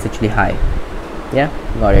interval where it's actually high. Yeah,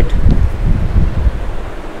 got it.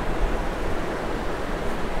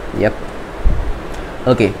 Yep.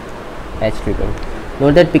 Okay, H trigger.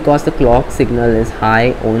 Note that because the clock signal is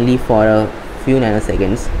high only for a few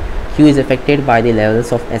nanoseconds, Q is affected by the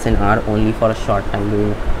levels of S and R only for a short time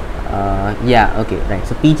during yeah, okay, right.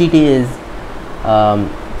 So PGT is,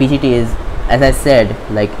 as I said,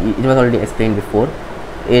 like it was already explained before,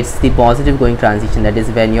 it's the positive going transition, that is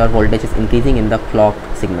when your voltage is increasing in the clock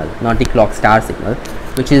signal, not the clock star signal,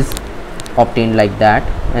 which is obtained like that,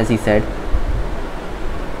 as he said.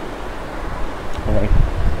 Alright,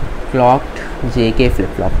 clocked JK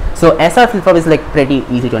flip-flop. So SR flip-flop is like pretty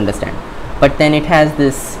easy to understand, but then it has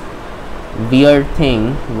this weird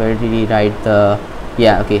thing. Where did he write the,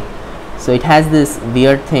 yeah, okay, so it has this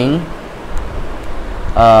weird thing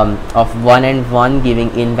of 1 and 1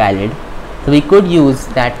 giving invalid. So we could use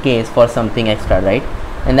that case for something extra, right?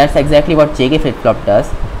 And that's exactly what JK flip-flop does.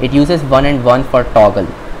 It uses 1 and 1 for toggle.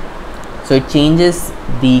 So it changes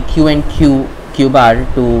the Q and Q bar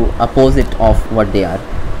to opposite of what they are.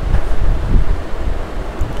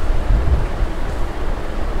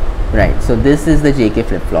 Right, so this is the JK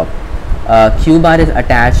flip-flop. Q bar is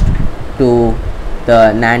attached to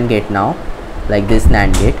the NAND gate now, like this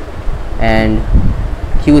NAND gate, and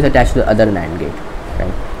Q is attached to the other NAND gate,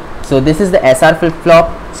 right? So this is the SR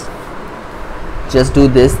flip-flop. Just do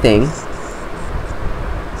this thing,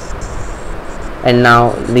 and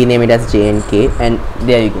now rename it as J and K, and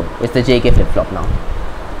there you go, it's the JK flip-flop now.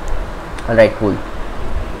 Alright, cool.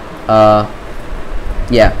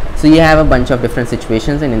 Yeah, so you have a bunch of different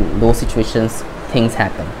situations, and in those situations things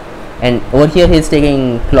happen. And over here he's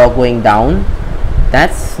taking clock going down.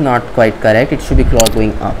 That's not quite correct, it should be clock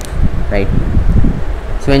going up, right?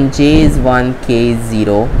 So when J is 1, K is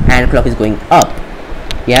 0, and clock is going up,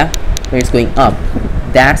 yeah, when it's going up,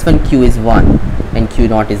 that's when Q is 1 and Q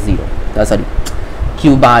naught is 0. Sorry,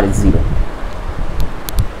 Q bar is 0.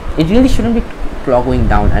 It really shouldn't be clock going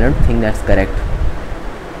down. I don't think that's correct.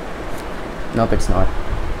 Nope, it's not.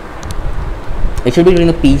 It should be during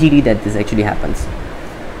the PGD that this actually happens.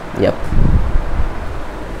 Yep.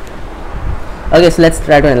 Okay, so let's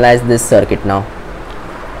try to analyze this circuit now.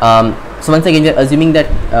 So once again, we are assuming that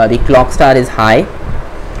the clock star is high,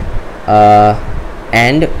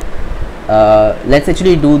 and let's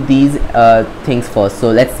actually do these things first. So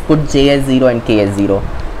let's put J as 0 and K as 0.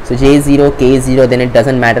 So J is 0, K is 0, then it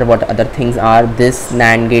doesn't matter what other things are. This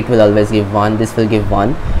NAND gate will always give 1, this will give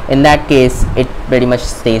 1. In that case, it pretty much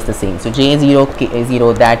stays the same. So J is 0, K is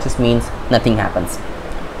 0, that just means nothing happens.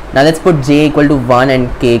 Now let's put J equal to 1 and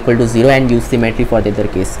K equal to 0 and use symmetry for the other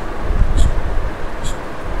case.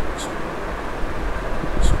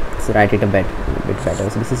 So write it a bit better.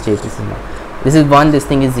 So this is J, this is 1. This is 1, this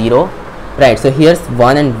thing is 0. Right, so here's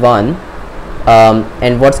 1 and 1.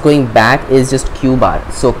 And what's going back is just Q bar.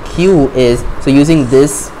 So Q is, so using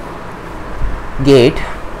this gate,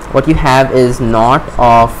 what you have is naught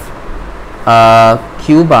of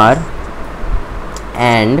Q bar,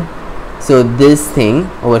 and so this thing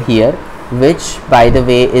over here, which by the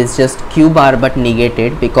way is just Q bar but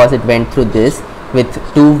negated because it went through this with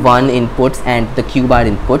 2 1 inputs and the Q bar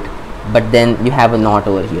input, but then you have a naught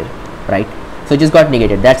over here, right? So it just got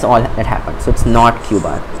negated. That's all that happened. So it's not Q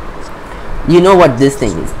bar. You know what this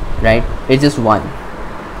thing is, right? It's just 1.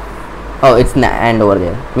 Oh, it's and over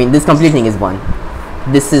there. I mean, this complete thing is 1.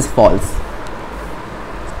 This is false.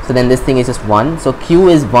 So then this thing is just 1. So Q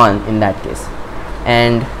is 1 in that case.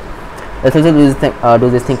 And let's also do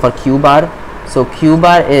this thing for Q bar. So Q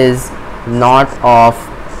bar is naught of,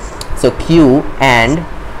 so Q, and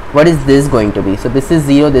what is this going to be? So this is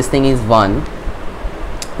 0, this thing is 1,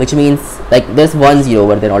 which means like there's 1 0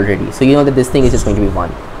 over there already. So you know that this thing is just going to be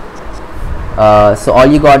 1. So all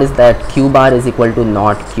you got is that Q bar is equal to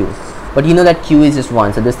not Q, but you know that Q is just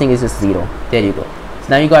 1, so this thing is just 0. There you go. So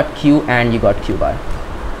now you got Q and you got Q bar.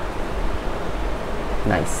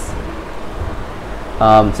 Nice.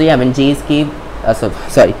 So yeah, when J is K,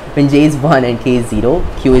 when J is 1 and K is 0,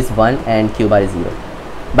 Q is 1 and Q bar is 0.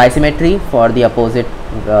 By symmetry for the opposite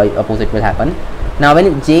will happen. Now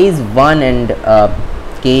when J is 1 and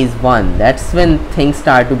K is 1, that's when things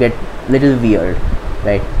start to get little weird,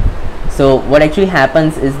 right? So what actually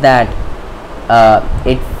happens is that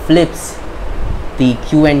it flips the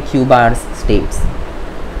Q and Q bars states.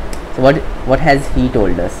 So what has he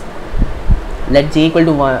told us? Let J equal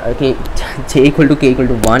to 1, okay, J equal to K equal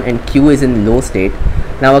to 1 and Q is in low state.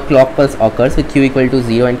 Now a clock pulse occurs with Q equal to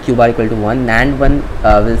 0 and Q bar equal to 1. NAND 1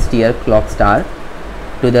 will steer clock star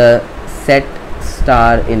to the set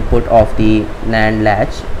star input of the NAND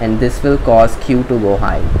latch, and this will cause Q to go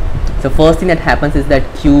high. So first thing that happens is that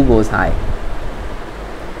Q goes high.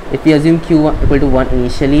 If we assume Q equal to 1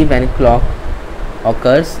 initially, when clock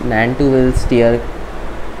occurs, NAND 2 will steer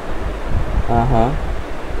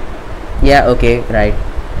Yeah, okay, right.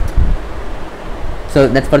 So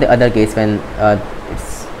that's for the other case when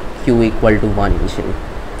it's q equal to 1 initially,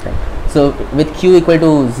 right? So with q equal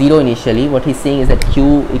to 0 initially, what he's saying is that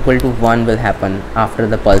q equal to 1 will happen after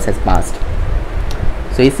the pulse has passed.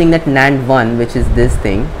 So he's saying that NAND 1, which is this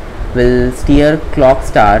thing, will steer clock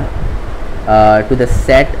star to the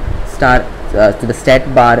set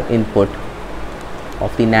bar input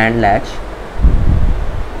of the NAND latch.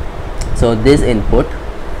 So this input,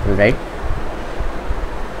 right,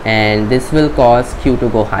 and this will cause q to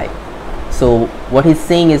go high. So what he's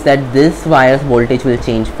saying is that this wire's voltage will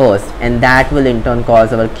change first, and that will in turn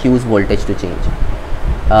cause our q's voltage to change.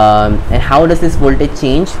 And how does this voltage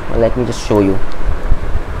change? Well, let me just show you.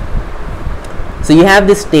 So you have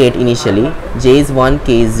this state initially, j is 1,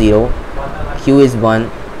 k is 0, q is 1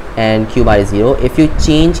 and q bar is 0. If you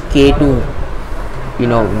change k to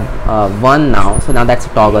 1 now, so now that's a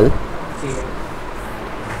toggle,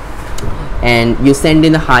 and you send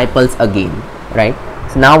in a high pulse again, right?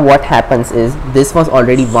 So now what happens is this was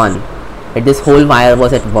already 1, right? This whole wire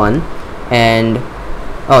was at 1, and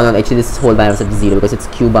oh no, actually this whole wire was at 0 because it's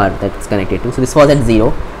q bar that's connected to. So this was at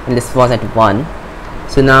 0 and this was at 1.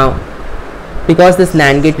 So now because this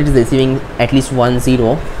NAND gate is receiving at least 1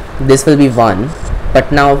 0, this will be 1,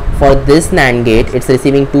 but now for this NAND gate it's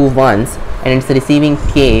receiving 2 1s and it's receiving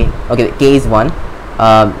k. Okay, k is 1,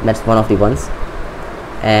 that's one of the ones,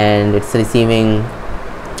 and it's receiving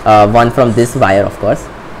 1 from this wire, of course,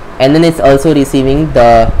 and then it's also receiving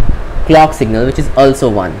the clock signal, which is also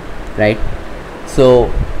 1, right?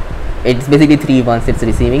 So it's basically 3 1s it's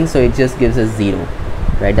receiving, so it just gives us 0,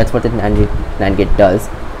 right? That's what the NAND gate does.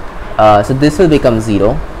 So this will become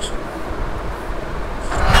 0,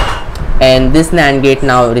 and this NAND gate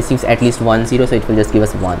now receives at least 1 0, so it will just give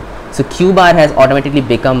us 1. So q bar has automatically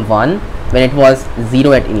become 1 when it was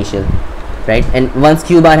 0 at initial, right? And once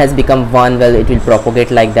q bar has become 1, well, it will propagate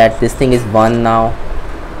like that. This thing is 1 now,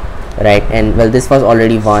 right? And well, this was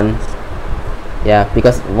already 1, yeah,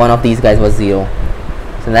 because one of these guys was 0.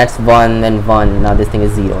 So that's 1 and 1, now this thing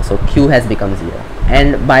is 0, so q has become 0,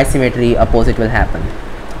 and by symmetry opposite will happen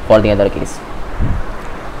for the other case.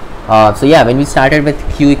 So yeah, when we started with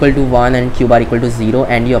q equal to 1 and q bar equal to 0,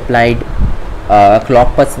 and you applied a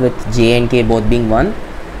clock pulse with j and k both being 1,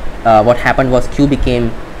 what happened was q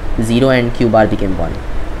became 0 and q bar became 1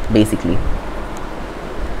 basically.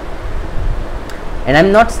 And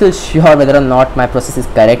I'm not still sure whether or not my process is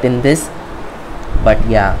correct in this, but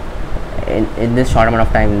yeah, in this short amount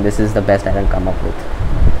of time, this is the best I can come up with.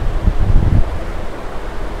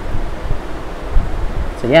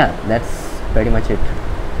 So yeah, that's pretty much it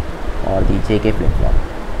for the JK flip-flop.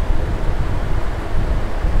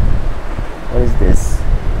 What is this?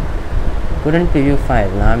 Couldn't preview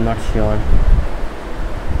file. Now I'm not sure.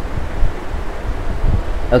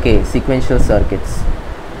 Okay, sequential circuits.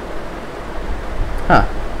 Huh.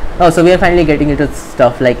 Oh, so we are finally getting into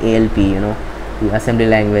stuff like ALP, the assembly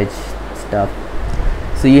language stuff.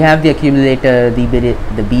 So you have the accumulator,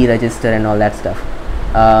 the B register and all that stuff.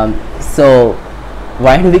 So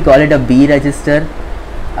why do we call it a B register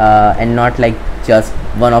and not like just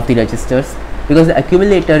one of the registers? Because the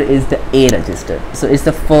accumulator is the A register, so it's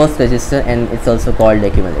the first register and it's also called the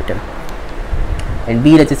accumulator, and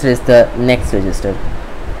B register is the next register.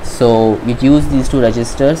 So you use these two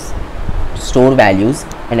registers to store values,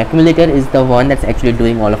 and accumulator is the one that's actually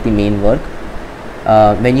doing all of the main work.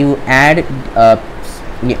 When you add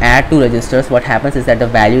two registers, what happens is that the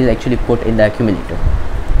value is actually put in the accumulator.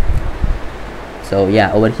 So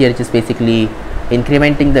yeah, over here it's just basically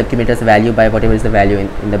incrementing the accumulator's value by whatever is the value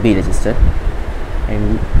in the B register.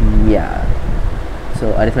 And yeah,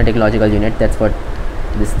 so arithmetic logical unit, that's what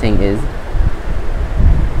this thing is.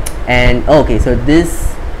 And okay, so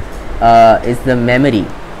this is the memory,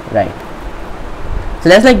 right? So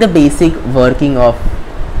that's like the basic working of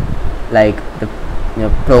like the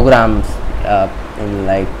programs in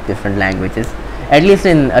like different languages. At least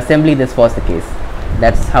in assembly this was the case.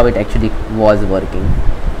 That's how it actually was working.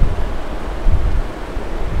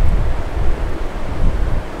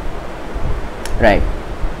 Right,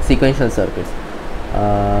 sequential circuits.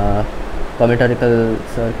 Combinatorial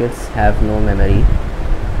circuits have no memory.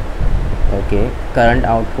 Okay, current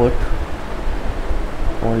output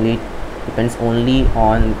depends only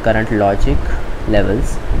on current logic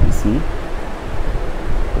levels. You see,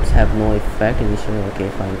 it's have no effect initially. Okay,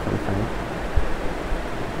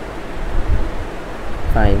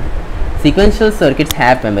 fine. Sequential circuits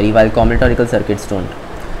have memory while combinatorial circuits don't.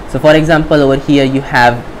 So for example, over here you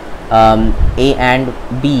have A and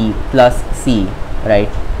B plus C, right?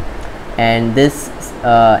 And this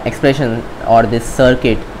expression or this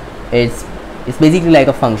circuit is It's basically like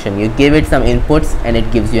a function. You give it some inputs and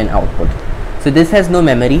it gives you an output. So this has no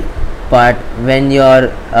memory, but when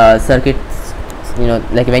your circuit,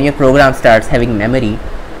 like when your program starts having memory,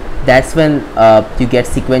 that's when you get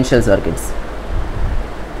sequential circuits.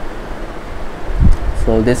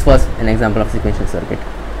 So this was an example of sequential circuit,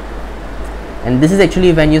 and this is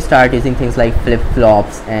actually when you start using things like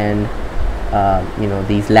flip-flops and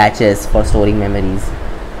these latches for storing memories.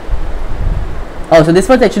 Oh, so this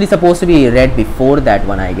was actually supposed to be read before that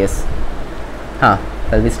one, I guess. Well,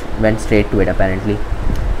 we went straight to it apparently.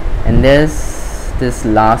 And there's this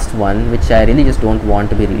last one which I really just don't want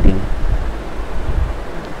to be reading.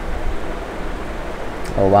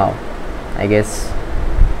 Oh wow, I guess.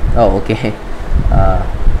 Oh, okay.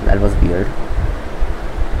 That was weird.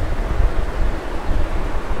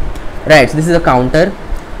 Right, so this is a counter.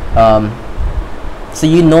 So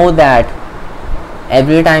you know that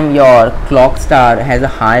every time your clock star has a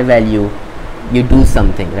high value, you do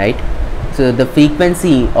something, right? So the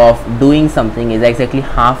frequency of doing something is exactly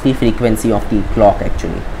half the frequency of the clock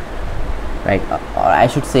actually, right? Or I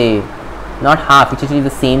should say not half, it's actually the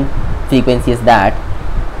same frequency as that.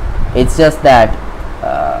 It's just that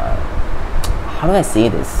how do I say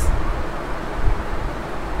this?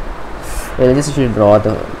 Well, I just should draw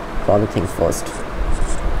the things first.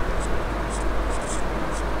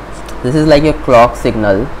 This is like your clock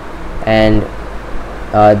signal, and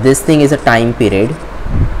this thing is a time period.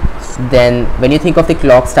 Then when you think of the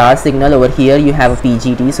clock star signal, over here you have a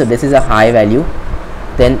PGT, so this is a high value,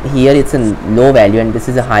 then here it's a low value, and this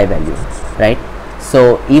is a high value, right?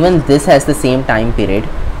 So even this has the same time period,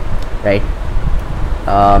 right?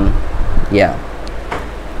 Yeah.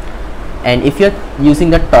 And if you're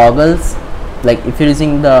using the toggles, like if you're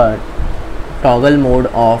using the toggle mode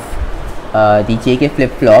of the JK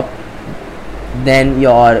flip-flop, then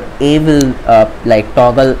your A will like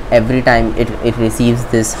toggle every time it receives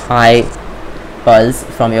this high pulse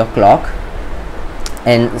from your clock.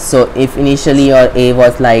 And so if initially your A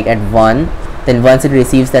was like at 1, then once it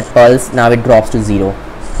receives that pulse, now it drops to 0.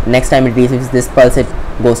 Next time it receives this pulse, it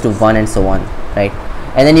goes to 1, and so on, right?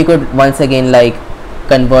 And then you could once again like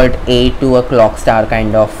convert A to a clock star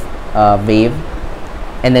kind of wave,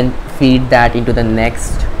 and then feed that into the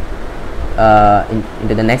next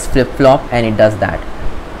into the next flip-flop, and it does that,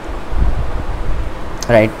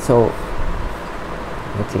 right? So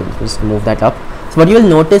okay, let's just move that up. So what you will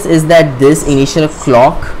notice is that this initial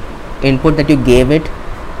clock input that you gave it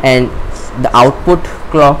and the output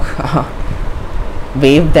clock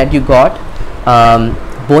wave that you got,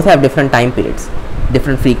 both have different time periods,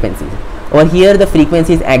 different frequencies. Over here the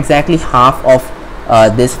frequency is exactly half of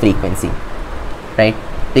this frequency, right?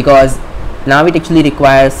 Because now it actually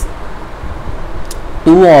requires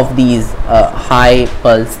two of these high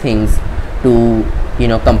pulse things to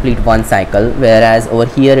complete one cycle, whereas over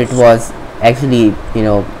here it was actually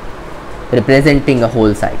representing a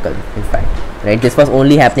whole cycle, in fact, right? This was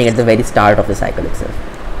only happening at the very start of the cycle itself.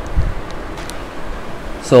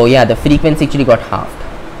 So yeah, the frequency actually got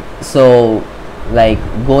halved. So like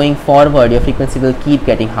going forward, your frequency will keep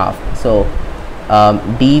getting halved. So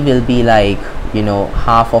D will be like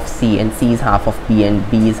half of C, and C is half of B, and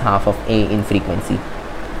B is half of A in frequency.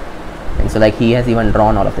 And so like he has even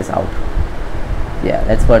drawn all of this out. Yeah,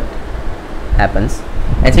 that's what happens.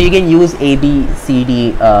 And so you can use A, B, C,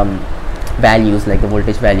 D values, like the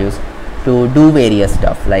voltage values, to do various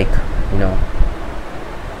stuff, like to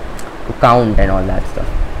count and all that stuff.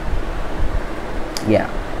 Yeah.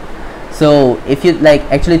 So if you like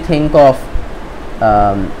actually think of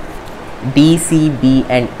D, C, B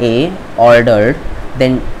and A ordered,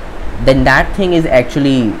 then that thing is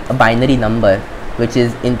actually a binary number which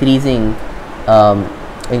is increasing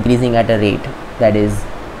at a rate that is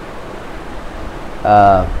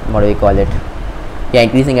what do we call it? Yeah,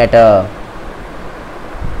 increasing at a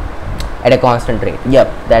constant rate.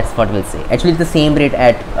 Yep, that's what we'll say. Actually it's the same rate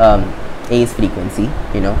at A's frequency,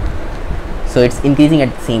 so it's increasing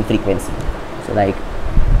at the same frequency. So like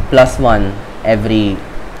 +1 every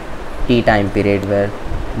T time period, where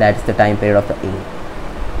that's the time period of the A.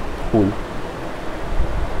 Cool.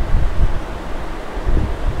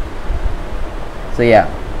 So yeah,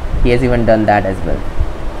 he has even done that as well.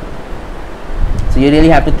 So you really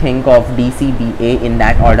have to think of DCBA in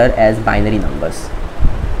that order as binary numbers.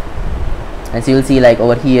 And so you'll see like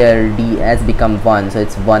over here D has become 1, so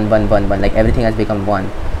it's 1 1 1 1, like everything has become 1,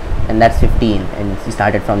 and that's 15, and you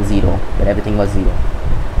started from 0 where everything was 0.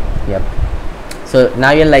 Yep. So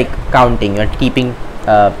now you're like counting, you're keeping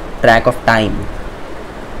track of time.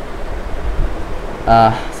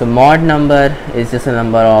 So mod number is just a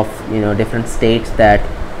number of different states that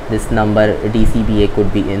this number DCBA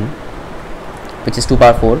could be in. which is 2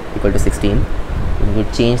 power 4 equal to 16. You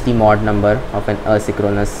would change the mod number of an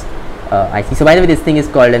asynchronous IC. So by the way, this thing is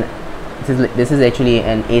called an this is actually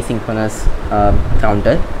an asynchronous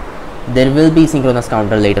counter. There will be synchronous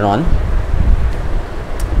counter later on.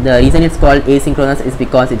 The reason it's called asynchronous is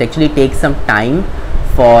because it actually takes some time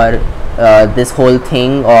for this whole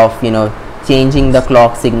thing of, you know, changing the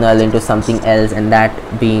clock signal into something else and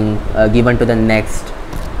that being given to the next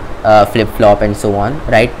flip-flop and so on,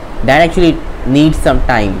 right? That actually needs some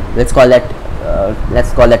time. Let's call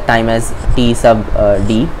that time as t sub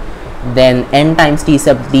d. Then n times t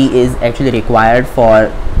sub d is actually required for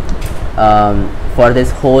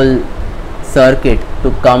this whole circuit to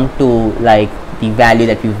come to like the value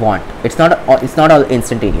that we want. It's not all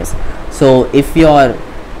instantaneous. So if your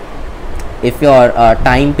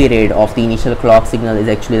time period of the initial clock signal is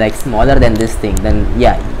actually like smaller than this thing, then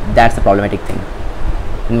yeah, that's a problematic thing.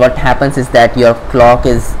 And what happens is that your clock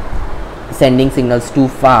is sending signals too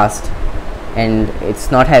fast and it's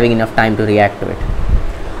not having enough time to react to it.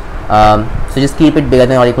 So just keep it bigger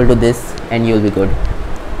than or equal to this and you'll be good.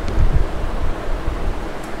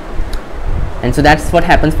 And so that's what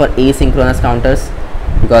happens for asynchronous counters,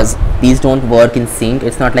 because these don't work in sync.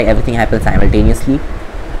 It's not like everything happens simultaneously.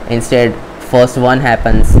 Instead, first one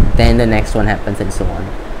happens, then the next one happens, and so on.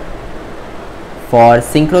 For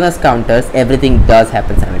synchronous counters, everything does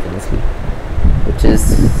happen simultaneously, which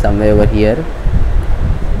is somewhere over here,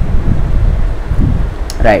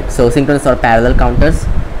 right? So synchronous or parallel counters,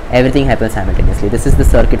 everything happens simultaneously. This is the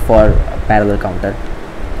circuit for a parallel counter,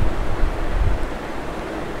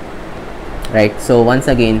 right? So once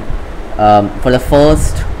again, for the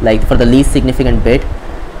first, like for the least significant bit,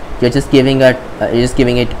 you're just giving it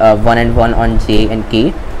 1 and 1 on J and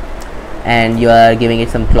K, and you are giving it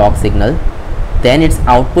some clock signal. Then its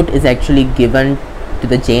output is actually given to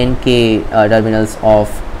the J and K terminals of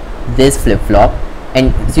this flip-flop,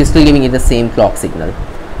 and so you're still giving it the same clock signal.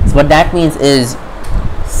 So what that means is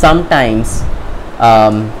sometimes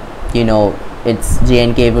you know, its J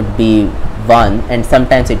and K would be 1 and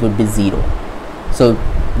sometimes it would be 0. So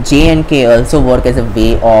J and K also work as a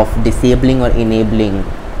way of disabling or enabling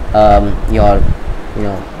your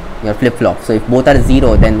flip-flop. So if both are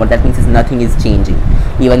 0, then what that means is nothing is changing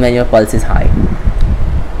even when your pulse is high,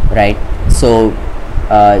 right? So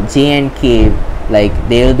J and K, like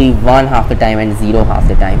they will be 1 half the time and 0 half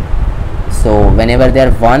the time. So whenever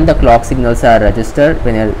they're 1, the clock signals are registered.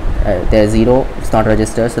 When they're 0, it's not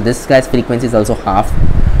registered. So this guy's frequency is also half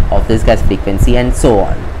of this guy's frequency, and so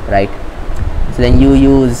on, right? So then you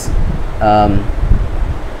use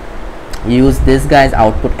this guy's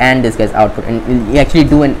output and this guy's output, and you actually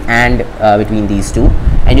do an AND between these two,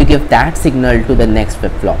 and you give that signal to the next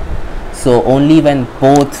flip-flop. So only when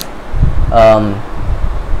both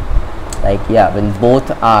when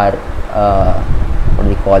both are what do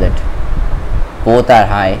we call it, both are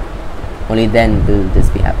high, only then will this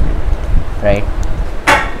be happening, right?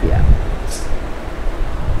 Yeah.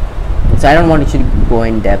 So I don't want you to go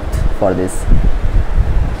in depth for this.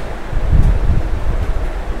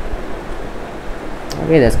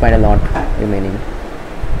 Okay, there's quite a lot remaining.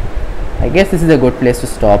 I guess this is a good place to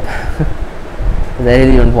stop because I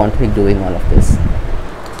really don't want to be doing all of this.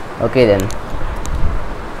 Okay then.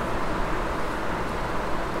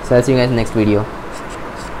 So I'll see you guys in the next video.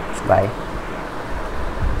 Bye.